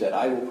when he said,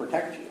 I will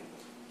protect you.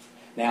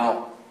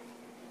 Now,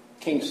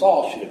 King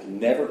Saul should have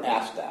never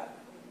asked that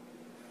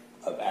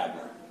of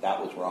Abner.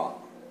 That was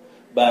wrong.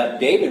 But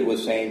David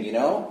was saying,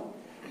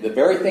 the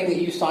very thing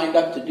that you signed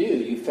up to do,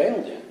 you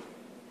failed in.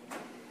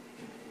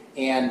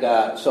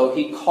 And so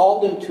he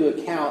called him to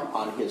account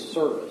on his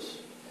service.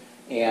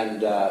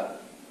 And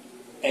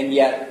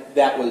yet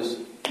that was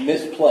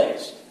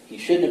misplaced. He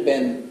shouldn't have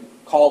been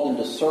called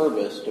into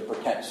service to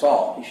protect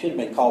Saul. He should have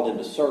been called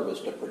into service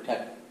to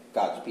protect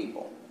God's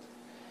people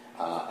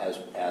as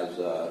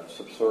a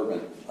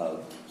subservient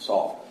of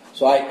Saul.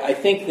 So I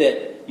think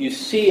that you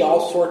see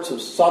all sorts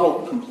of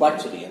subtle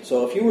complexity. And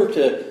so if you were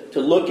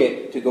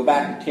to go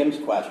back to Tim's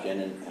question,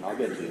 and I'll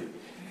get to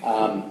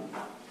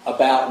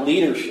about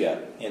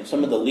leadership and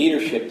some of the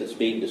leadership that's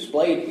being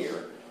displayed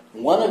here,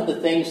 one of the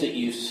things that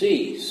you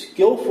see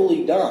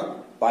skillfully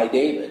done by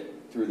David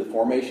through the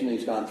formation that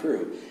he's gone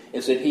through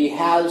is that he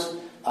has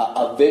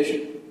a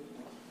vision.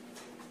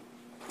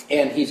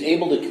 And he's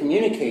able to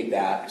communicate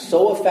that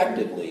so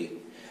effectively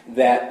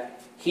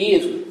that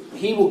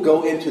he will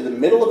go into the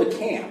middle of a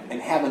camp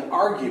and have an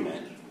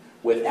argument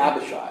with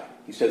Abishai.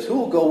 He says, who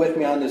will go with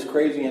me on this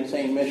crazy,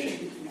 insane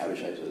mission?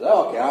 Abishai says,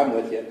 oh, okay, I'm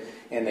with you.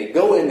 And they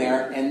go in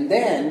there, and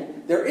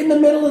then they're in the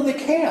middle of the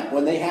camp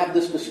when they have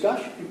this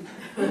discussion.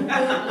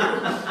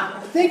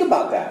 Think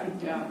about that,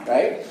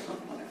 right?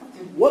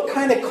 What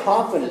kind of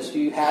confidence do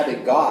you have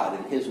in God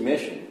and His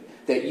mission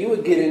that you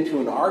would get into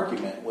an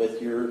argument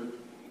with your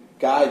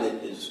guy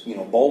that is,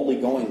 boldly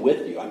going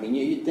with you? I mean,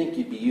 you'd think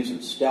you'd be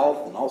using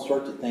stealth and all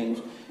sorts of things.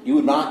 You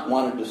would not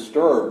want to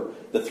disturb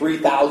the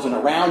 3,000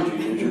 around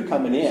you as you're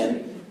coming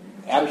in,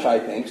 Abishai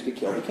thinks, to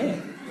kill the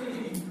king.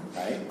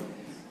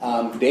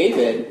 Right?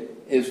 David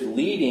is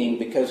leading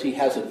because he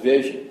has a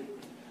vision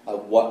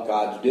of what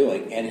God's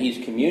doing, and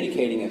he's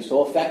communicating it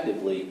so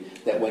effectively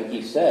that when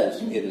he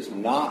says it is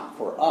not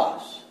for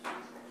us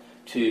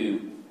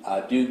to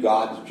do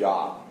God's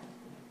job,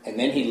 and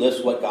then he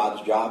lists what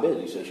God's job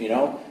is. He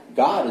says,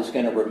 God is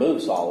going to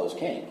remove Saul as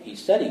king. He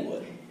said he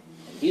would.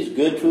 He's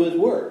good to his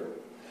word.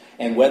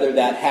 And whether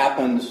that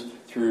happens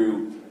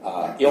through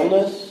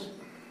illness,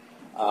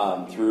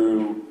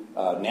 through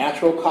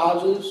natural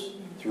causes,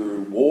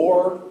 through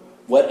war,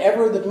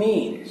 whatever the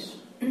means,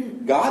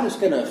 God is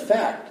going to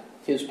affect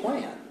his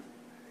plan.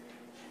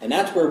 And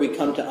that's where we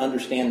come to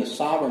understand the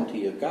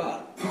sovereignty of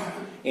God.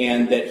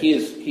 And that he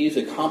is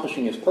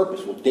accomplishing his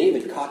purpose. Well,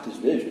 David caught this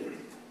vision.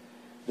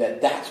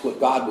 That's what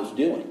God was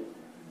doing.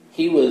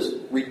 He was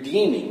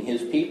redeeming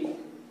his people.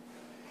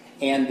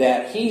 And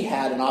that he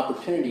had an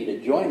opportunity to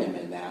join him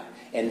in that.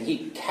 And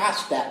he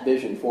cast that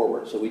vision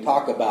forward. So we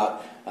talk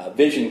about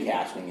vision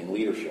casting in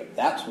leadership.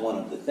 That's one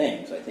of the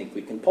things I think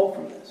we can pull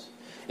from this.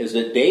 Is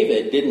that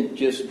David didn't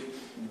just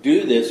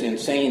do this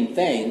insane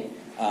thing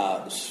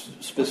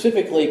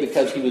specifically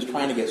because he was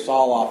trying to get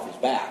Saul off his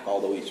back,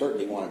 although he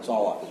certainly wanted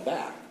Saul off his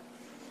back.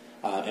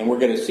 And we're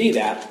going to see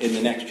that in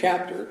the next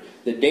chapter,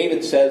 that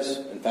David says,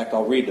 in fact,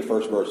 I'll read the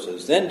first verse. It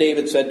says, "Then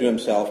David said to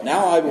himself,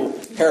 'Now I will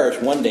perish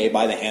one day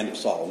by the hand of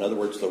Saul.'" In other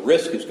words, the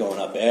risk is going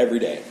up every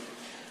day.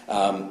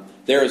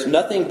 "There is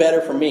nothing better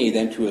for me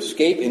than to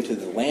escape into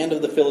the land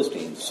of the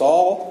Philistines.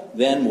 Saul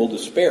then will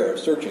despair of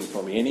searching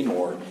for me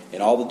anymore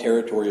in all the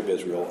territory of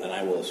Israel, and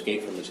I will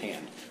escape from his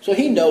hand." So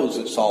he knows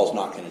that Saul's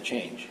not going to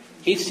change.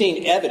 He's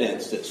seen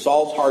evidence that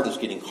Saul's heart is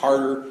getting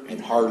harder and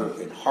harder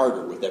and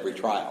harder with every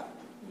trial.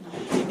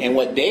 And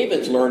what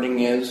David's learning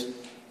is,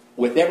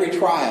 with every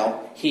trial,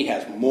 he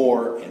has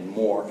more and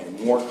more and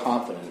more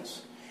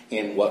confidence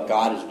in what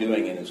God is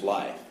doing in his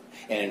life.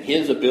 And in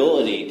his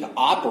ability to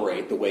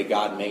operate the way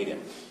God made him.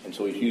 And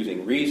so he's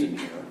using reason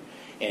here,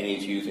 and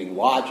he's using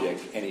logic,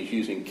 and he's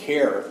using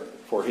care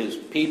for his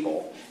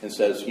people, and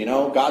says,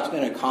 God's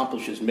going to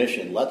accomplish his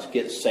mission. Let's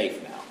get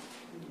safe now.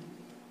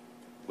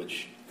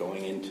 Which,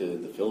 going into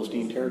the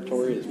Philistine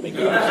territory, is making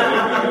it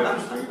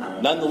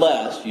safe.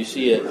 Nonetheless, you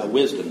see a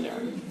wisdom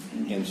there.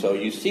 And so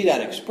you see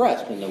that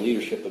expressed in the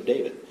leadership of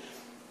David.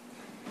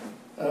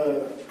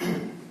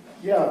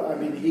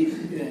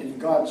 In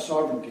God's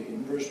sovereignty,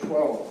 in verse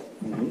 12.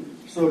 Mm-hmm.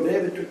 "So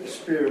David took the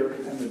spear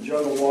and the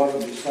jug of water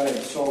beside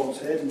Saul's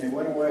head, and they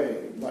went away.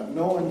 But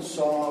no one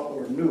saw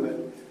or knew it,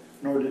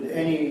 nor did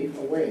any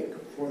awake,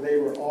 for they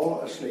were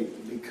all asleep,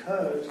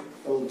 because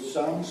the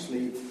sound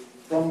sleep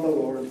from the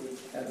Lord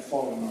had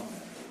fallen on them."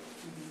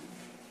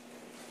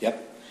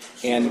 Yep.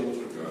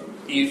 And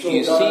you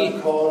see,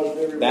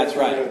 that's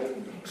right.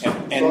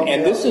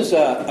 And this is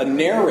a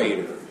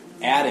narrator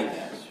adding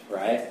this,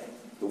 right?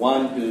 The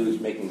one who's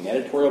making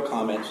editorial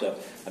comments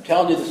of, I'm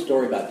telling you the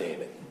story about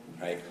David,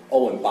 right?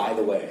 Oh, and by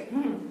the way,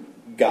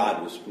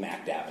 God was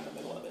smack dab in the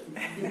middle of it,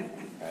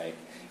 right?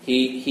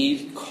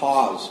 He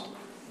caused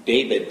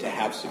David to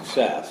have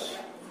success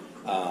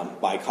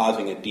by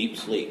causing a deep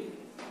sleep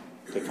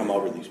to come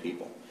over these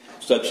people,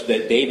 such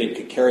that David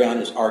could carry on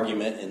his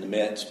argument in the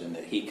midst, and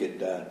that he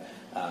could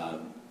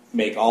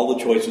make all the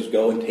choices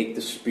go and take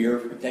the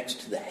spear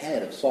next to the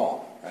head of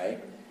Saul, right?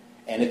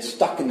 And it's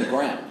stuck in the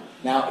ground.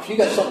 Now, if you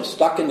got something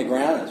stuck in the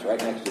ground and it's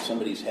right next to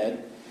somebody's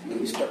head,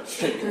 and you start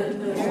shaking,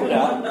 pull it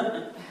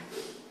out,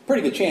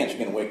 pretty good chance you're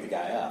going to wake the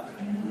guy up,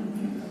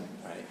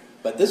 right?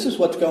 But this is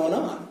what's going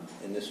on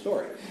in this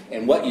story.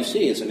 And what you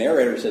see is the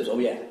narrator says, oh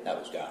yeah, that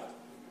was God.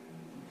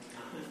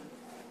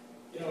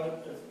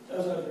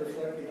 As I was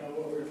reflecting on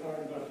what we were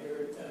talking about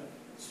here, and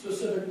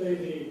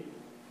specifically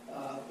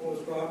what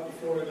was brought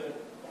before, that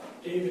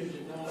David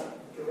did not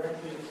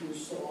directly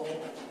accuse Saul.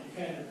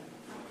 You kind of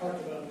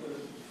talked about the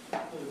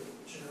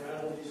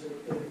generalities of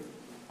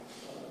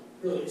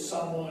really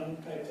someone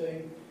type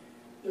thing.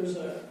 There's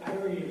an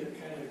irony that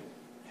kind of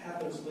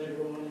happens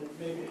later on.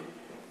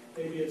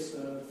 Maybe it's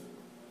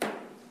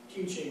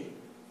teaching,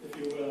 if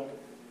you will.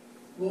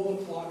 Roll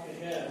the clock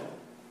ahead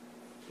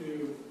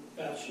to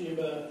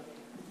Bathsheba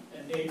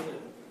and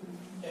Nathan.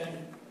 And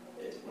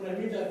when I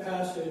read that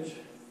passage,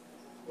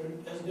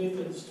 as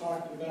Nathan's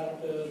talking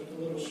about the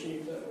little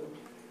sheep, the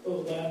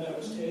little lamb that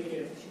was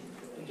taken,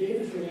 and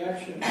David's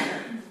reaction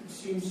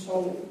seems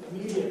so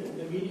immediate.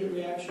 The immediate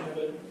reaction of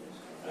it,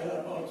 I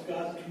thought, oh, it's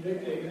God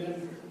convicting. And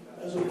then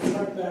as we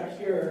reflect back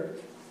here,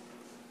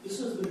 this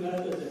is the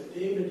method that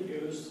David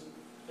used,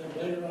 and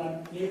later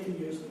on Nathan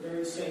used the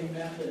very same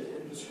method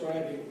in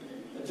describing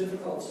a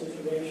difficult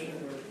situation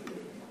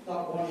or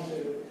not wanting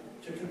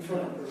to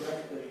confront it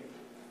directly.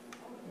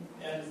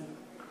 And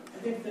I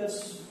think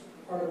that's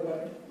part of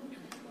what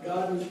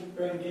God was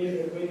bringing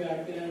David way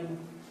back then,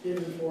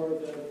 given for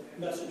the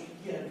message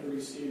he had to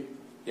receive.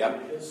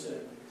 Yep.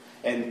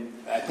 And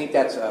I think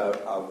that's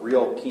a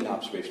real keen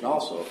observation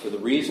also, for the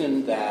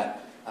reason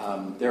that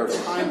there are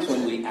times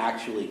when we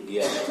actually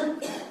get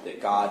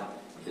that God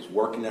is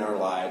working in our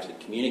lives and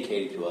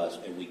communicating to us,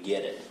 and we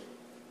get it,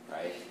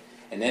 right?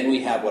 And then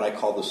we have what I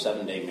call the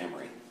 7-day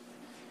memory.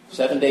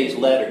 7 days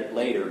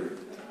later,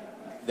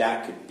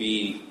 that could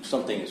be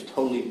something that's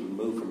totally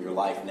removed from your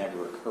life,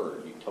 never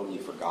occurred. You've totally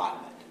forgotten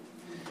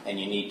it. And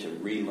you need to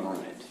relearn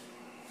it.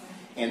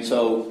 And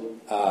so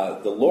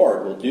the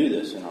Lord will do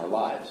this in our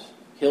lives.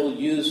 He'll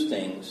use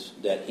things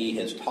that He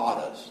has taught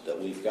us, that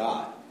we've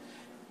got,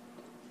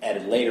 at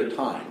a later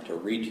time to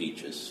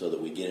reteach us so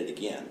that we get it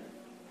again.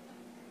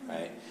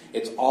 right?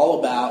 It's all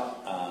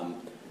about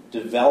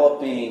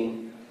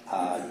developing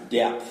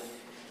depth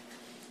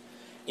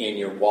in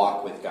your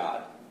walk with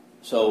God.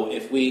 So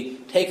if we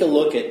take a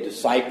look at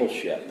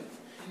discipleship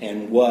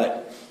and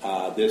what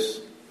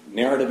this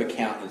narrative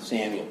account in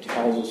Samuel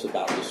tells us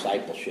about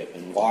discipleship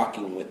and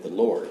walking with the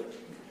Lord,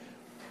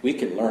 we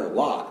can learn a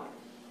lot.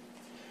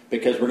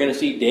 Because we're going to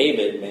see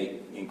David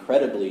make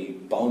incredibly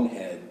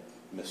bonehead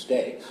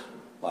mistakes,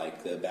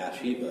 like the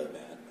Bathsheba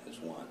event is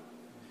one.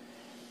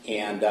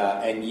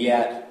 And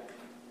yet,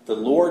 the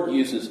Lord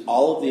uses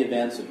all of the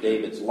events of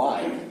David's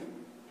life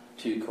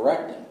to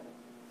correct him.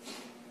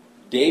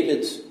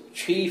 David's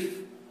chief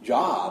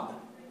job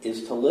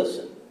is to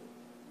listen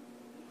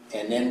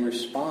and then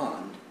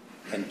respond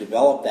and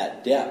develop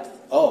that depth.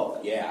 Oh,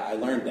 yeah, I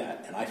learned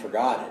that, and I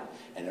forgot it.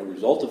 And the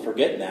result of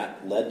forgetting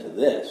that led to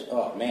this.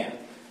 Oh, man,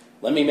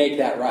 let me make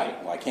that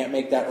right. Well, I can't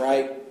make that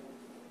right.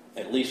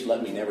 At least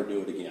let me never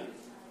do it again.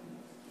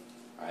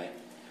 Right?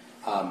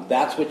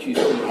 That's what you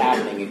see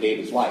happening in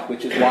David's life,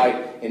 which is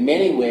why, in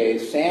many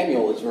ways,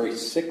 Samuel is very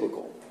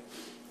cyclical.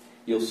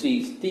 You'll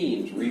see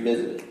themes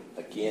revisited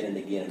again and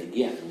again and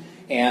again.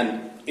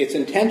 And it's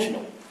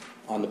intentional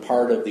on the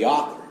part of the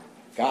author,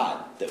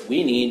 God, that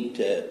we need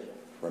to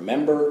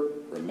remember.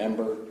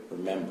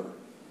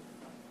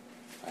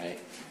 Right?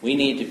 We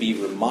need to be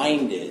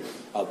reminded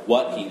of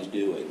what he's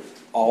doing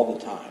all the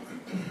time.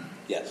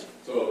 Yes?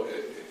 So,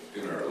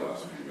 in our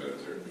last few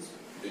minutes here,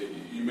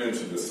 you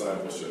mentioned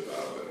discipleship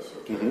out of this,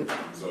 okay?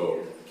 Mm-hmm.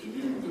 So, can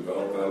you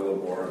develop that a little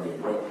more? I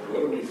mean,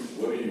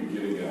 what are you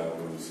getting at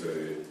when you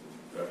say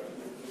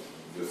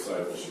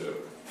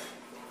discipleship?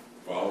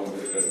 Following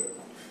it?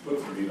 Put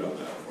some meat on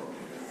that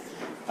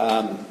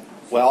for me.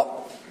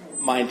 Well,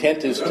 my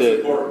intent is That's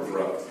important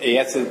for us.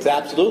 Yes, it's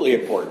absolutely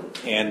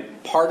important.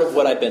 And part of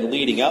what I've been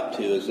leading up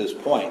to is this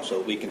point,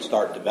 so we can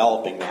start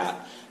developing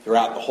that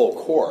throughout the whole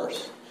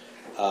course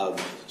of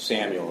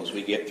Samuel as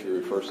we get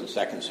through 1st and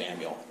 2nd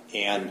Samuel.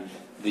 And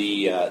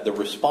the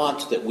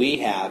response that we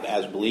have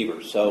as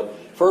believers. So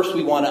first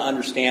we want to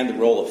understand the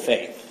role of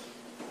faith.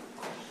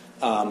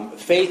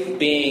 Faith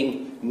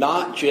being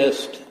not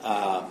just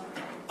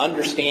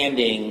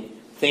understanding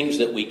things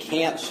that we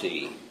can't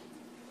see,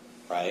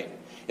 right?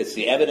 It's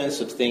the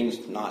evidence of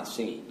things not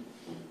seen,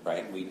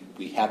 right?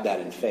 We have that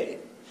in faith.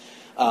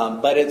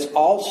 But it's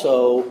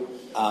also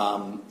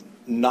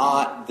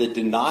not the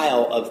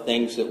denial of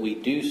things that we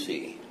do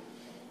see.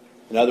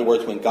 In other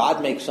words, when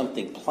God makes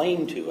something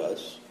plain to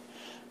us,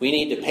 we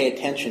need to pay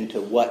attention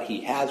to what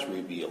he has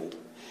revealed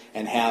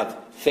and have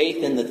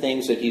faith in the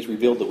things that he's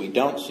revealed that we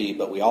don't see,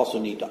 but we also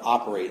need to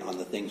operate on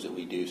the things that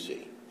we do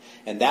see.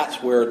 And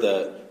that's where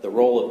the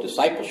role of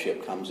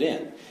discipleship comes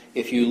in.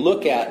 If you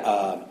look at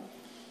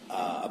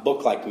a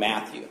book like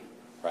Matthew,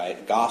 right,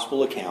 a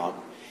gospel account,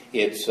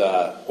 it's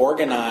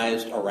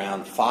organized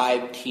around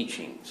 5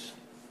 teachings,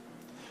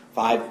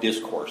 5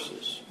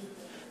 discourses.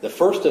 The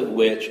first of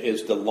which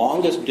is the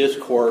longest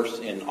discourse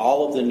in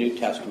all of the New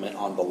Testament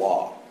on the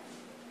law.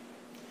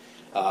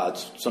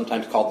 It's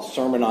sometimes called the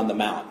Sermon on the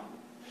Mount.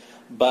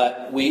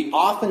 But we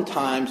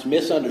oftentimes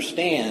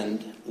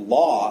misunderstand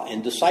law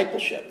and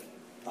discipleship.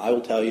 I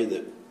will tell you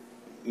that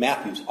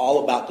Matthew's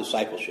all about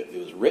discipleship. It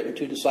was written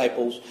to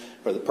disciples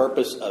for the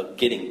purpose of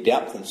getting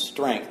depth and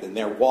strength in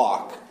their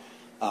walk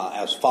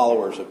as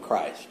followers of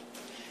Christ.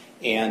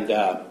 And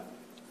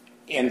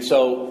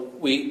so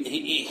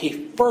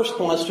he first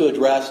wants to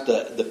address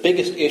the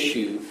biggest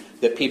issue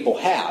that people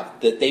have,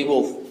 that they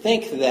will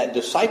think that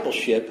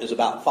discipleship is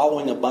about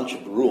following a bunch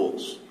of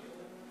rules.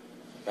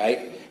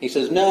 Right? He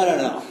says,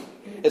 no.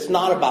 It's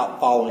not about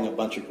following a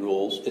bunch of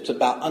rules. It's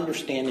about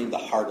understanding the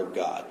heart of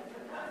God.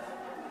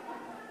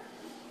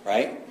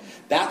 Right?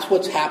 That's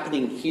what's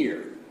happening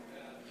here.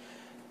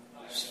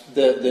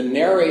 The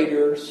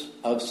narrators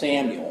of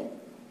Samuel,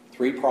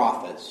 3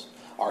 prophets,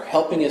 are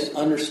helping us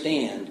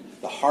understand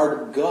the heart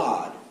of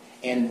God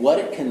and what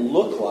it can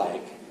look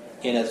like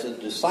as a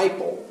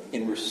disciple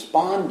in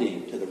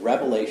responding to the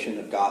revelation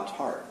of God's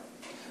heart,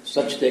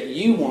 such that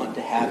you want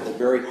to have the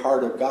very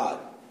heart of God.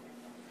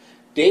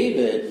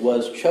 David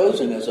was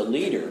chosen as a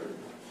leader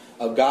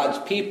of God's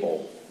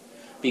people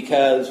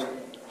because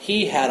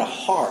he had a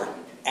heart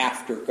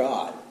after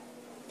God.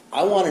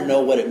 I want to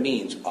know what it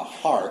means, a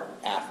heart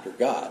after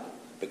God,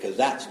 because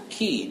that's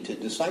key to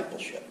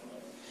discipleship.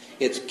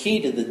 It's key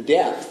to the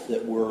depth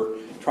that we're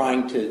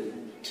trying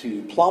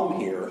to plumb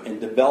here and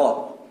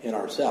develop in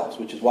ourselves,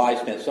 which is why I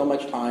spent so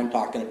much time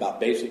talking about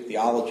basic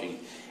theology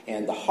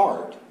and the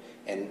heart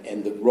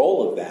and the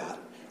role of that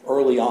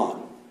early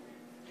on,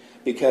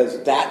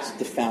 because that's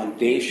the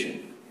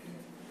foundation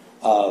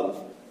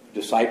of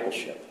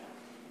discipleship.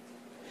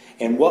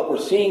 And what we're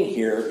seeing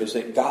here is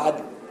that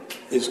God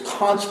is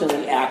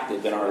constantly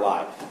active in our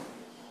life.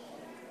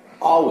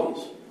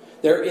 Always.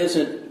 There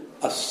isn't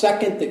a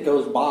second that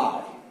goes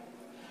by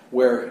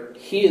where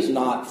he is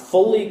not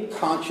fully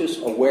conscious,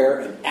 aware,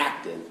 and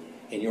active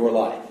in your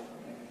life.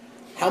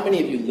 How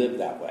many of you live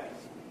that way?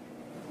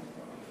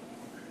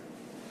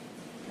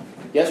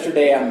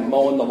 Yesterday I'm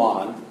mowing the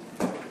lawn,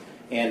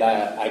 and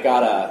I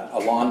got a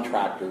lawn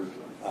tractor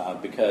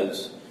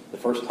because The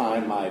first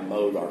time I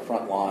mowed our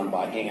front lawn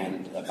by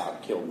hand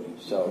about killed me.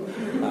 So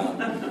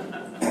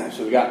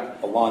we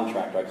got a lawn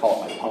tractor. I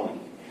call it my pony.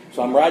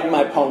 So I'm riding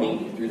my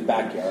pony through the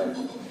backyard,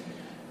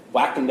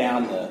 whacking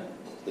down the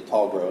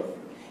tall growth,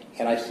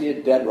 and I see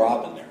a dead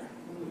robin there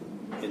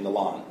in the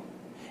lawn.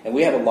 And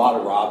we have a lot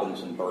of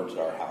robins and birds at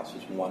our house.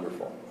 It's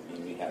wonderful. I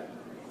mean, we have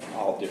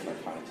all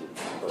different kinds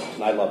of birds,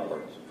 and I love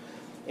birds.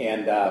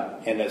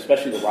 And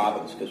especially the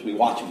robins, because we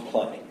watch them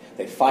play.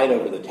 They fight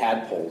over the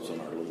tadpoles in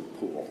our little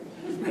pool.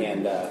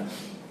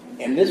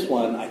 And this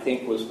one, I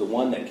think, was the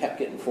one that kept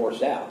getting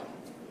forced out.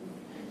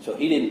 So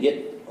he didn't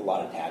get a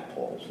lot of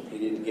tadpoles, and he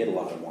didn't get a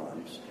lot of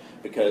worms,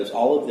 because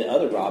all of the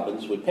other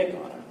robins would pick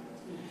on him.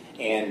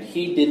 And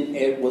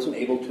he wasn't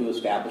able to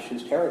establish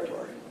his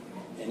territory,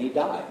 and he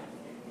died.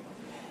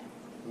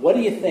 What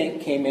do you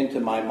think came into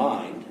my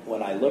mind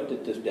when I looked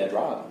at this dead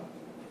robin?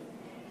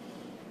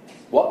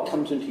 What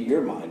comes into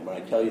your mind when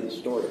I tell you the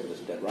story of this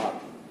dead robin?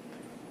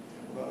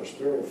 Not a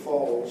sparrow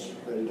falls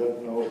that he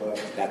doesn't know about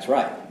it. That's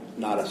right.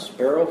 Not a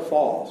sparrow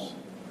falls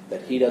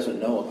that he doesn't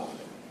know about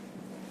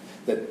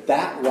it.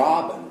 That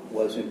robin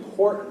was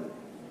important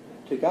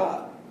to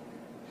God.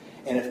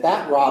 And if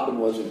that robin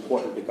was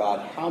important to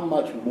God, how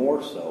much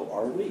more so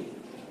are we?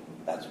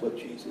 That's what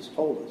Jesus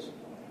told us.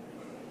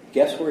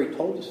 Guess where he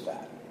told us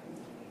that?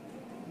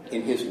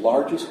 In his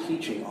largest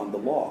teaching on the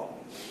law.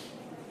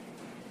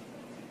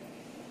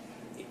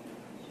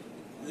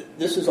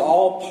 This is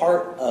all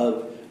part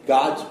of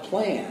God's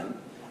plan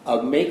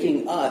of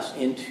making us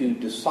into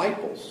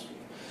disciples,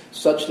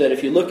 such that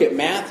if you look at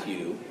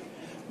Matthew,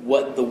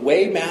 the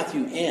way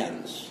Matthew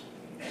ends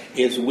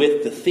is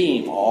with the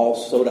theme all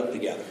sewed up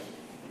together.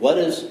 What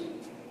does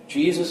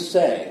Jesus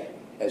say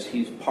as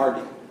he's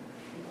parting?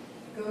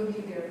 Go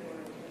ye therefore.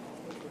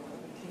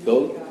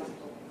 Go.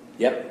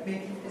 Yep.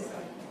 Making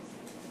disciples.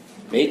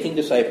 Making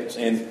disciples.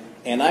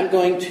 And I'm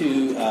going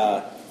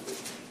to,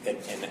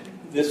 and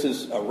this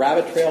is a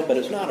rabbit trail, but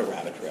it's not a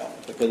rabbit trail,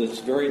 because it's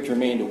very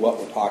germane to what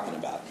we're talking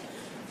about.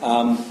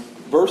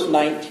 Verse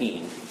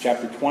 19,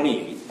 chapter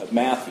 28 of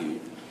Matthew,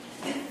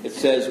 it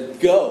says,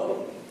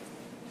 go.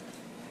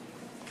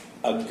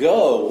 A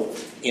go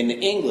in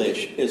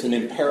English is an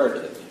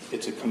imperative.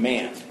 It's a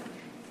command.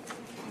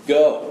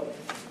 Go.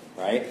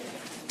 Right?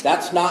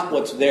 That's not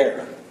what's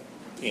there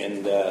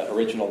in the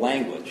original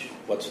language.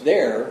 What's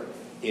there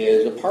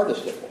is a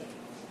participle,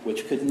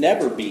 which could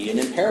never be an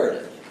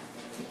imperative.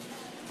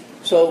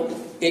 So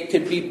it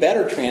could be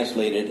better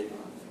translated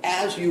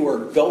as you are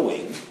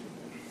going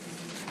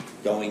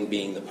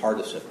being the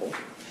participle.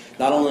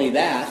 Not only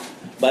that,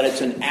 but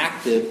it's an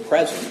active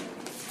present.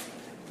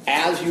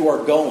 As you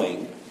are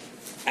going,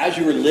 as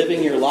you are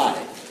living your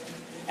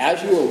life,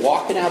 as you are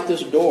walking out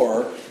this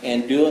door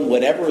and doing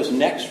whatever is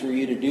next for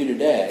you to do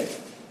today,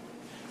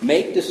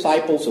 make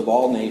disciples of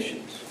all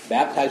nations,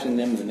 baptizing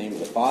them in the name of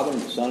the Father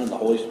and the Son and the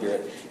Holy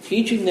Spirit,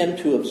 teaching them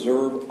to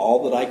observe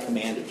all that I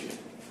commanded you.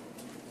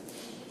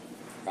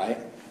 Right?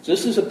 So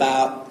this is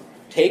about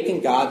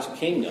taking God's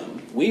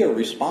kingdom. We are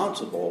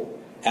responsible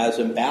as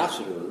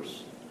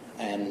ambassadors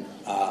and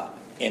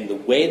the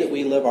way that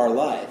we live our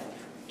life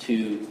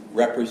to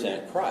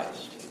represent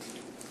Christ.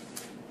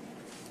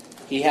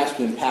 He has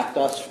to impact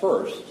us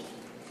first.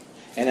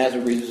 And as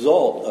a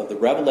result of the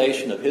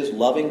revelation of his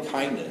loving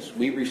kindness,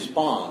 we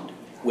respond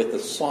with a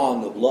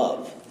song of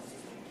love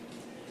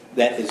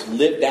that is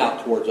lived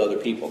out towards other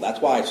people. That's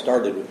why I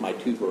started with my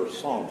 2-verse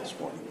song this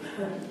morning.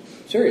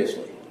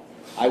 Seriously.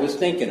 I was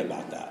thinking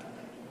about that.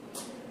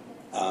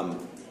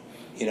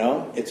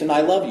 It's an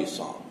I love you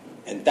song.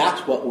 And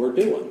that's what we're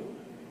doing.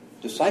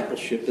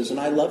 Discipleship is an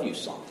I love you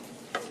song.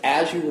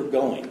 As you were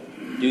going,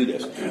 do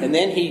this. And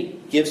then he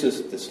gives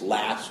us this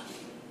last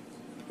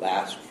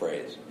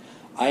phrase.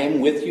 I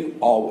am with you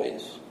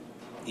always,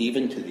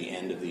 even to the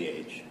end of the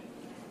age.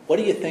 What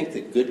do you think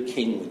the good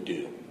king would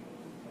do?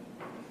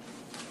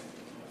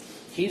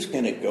 He's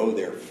going to go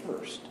there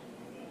first.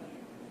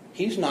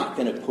 He's not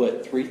going to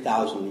put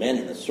 3,000 men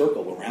in a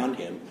circle around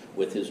him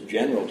with his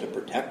general to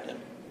protect him.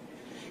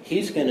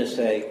 He's going to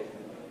say,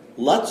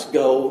 let's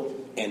go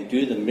and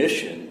do the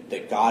mission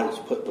that God has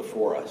put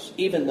before us,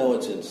 even though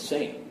it's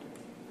insane.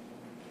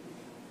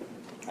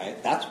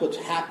 Right? That's what's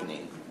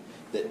happening,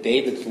 that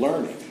David's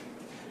learning,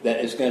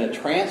 that is going to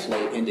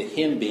translate into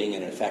him being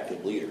an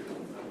effective leader.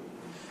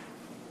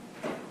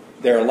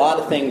 There are a lot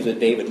of things that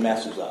David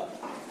messes up.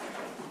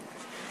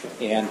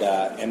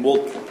 And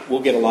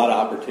we'll get a lot of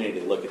opportunity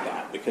to look at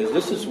that, because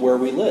this is where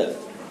we live.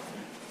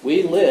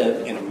 We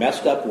live in a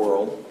messed up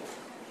world,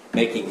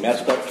 making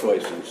messed up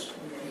choices,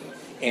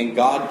 and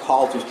God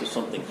calls us to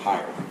something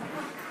higher.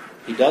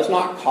 He does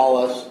not call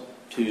us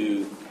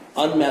to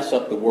unmess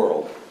up the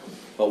world,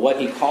 but what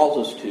he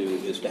calls us to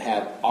is to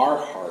have our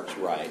hearts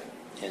right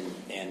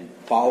and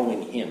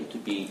following him, to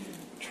be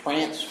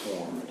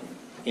transformed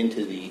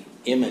into the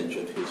image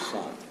of his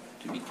Son,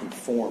 to be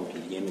conformed to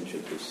the image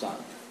of his Son.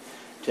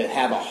 To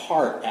have a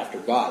heart after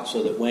God,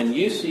 so that when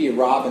you see a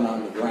robin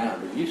on the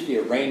ground or you see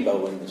a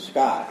rainbow in the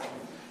sky,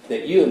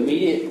 that you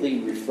immediately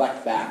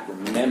reflect back,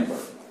 remember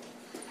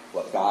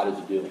what God is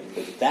doing,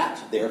 because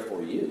that's there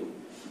for you.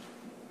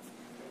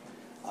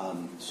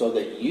 so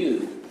that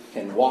you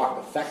can walk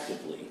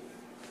effectively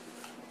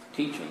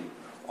teaching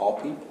all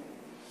people.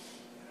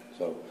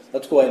 So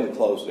let's go ahead and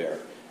close there.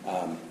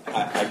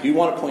 I do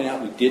want to point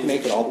out we did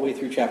make it all the way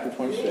through chapter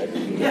 26.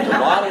 There's a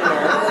lot in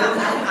there.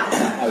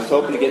 I was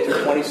hoping to get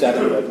through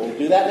 27, but we'll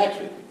do that next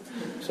week.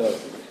 So,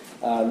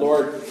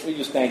 Lord, we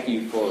just thank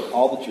you for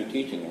all that you're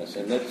teaching us.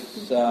 And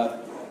it's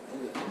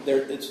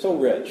so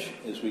rich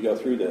as we go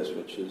through this,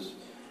 which is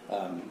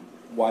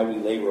why we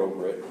labor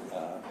over it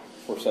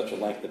for such a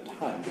length of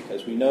time,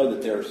 because we know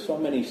that there are so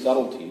many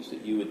subtleties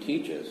that you would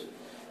teach us,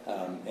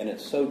 and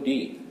it's so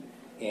deep,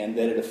 and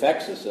that it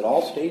affects us at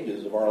all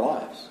stages of our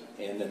lives,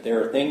 and that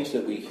there are things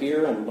that we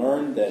hear and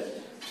learn that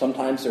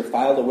sometimes they're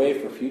filed away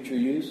for future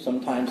use,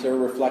 sometimes they're a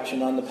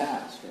reflection on the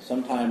past, and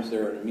sometimes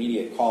they're an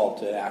immediate call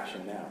to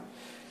action now.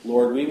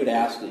 Lord, we would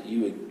ask that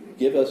you would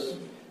give us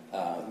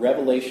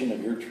revelation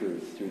of your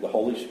truth through the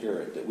Holy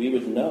Spirit, that we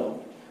would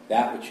know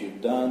that which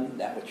you've done,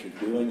 that which you're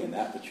doing, and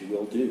that which you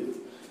will do,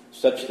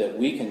 such that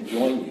we can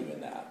join you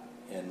in that.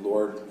 And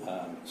Lord,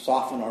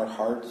 soften our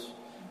hearts,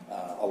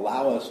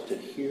 allow us to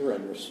hear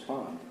and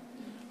respond.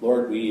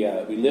 Lord, we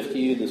lift to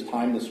you this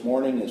time this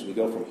morning as we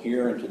go from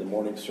here into the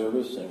morning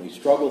service, and we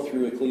struggle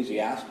through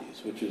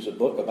Ecclesiastes, which is a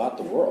book about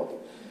the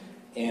world.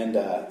 And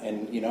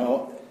you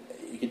know,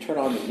 you can turn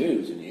on the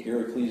news and you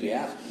hear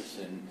Ecclesiastes,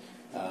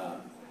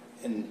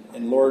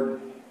 and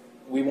Lord,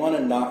 we want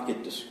to not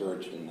get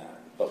discouraged in that,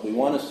 but we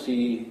want to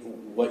see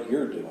what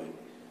you're doing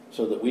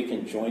so that we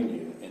can join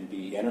you and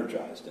be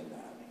energized in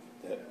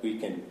that we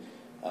can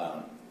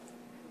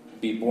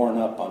be borne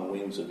up on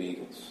wings of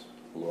eagles,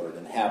 Lord,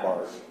 and have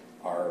our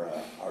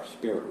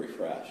spirit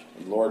refreshed.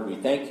 And Lord, we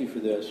thank you for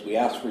this. We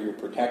ask for your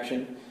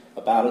protection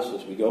about us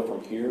as we go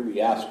from here.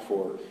 We ask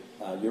for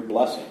your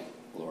blessing,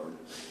 Lord.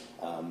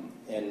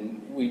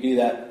 And we do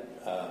that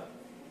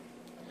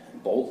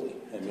boldly.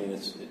 I mean,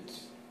 it's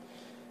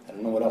I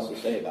don't know what else to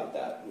say about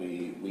that.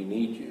 We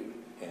need you,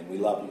 and we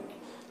love you.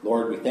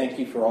 Lord, we thank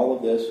you for all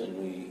of this, and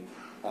we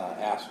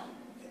ask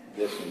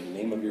this in the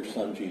name of your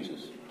Son,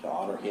 Jesus, to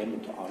honor him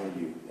and to honor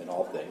you in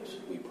all things,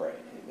 we pray.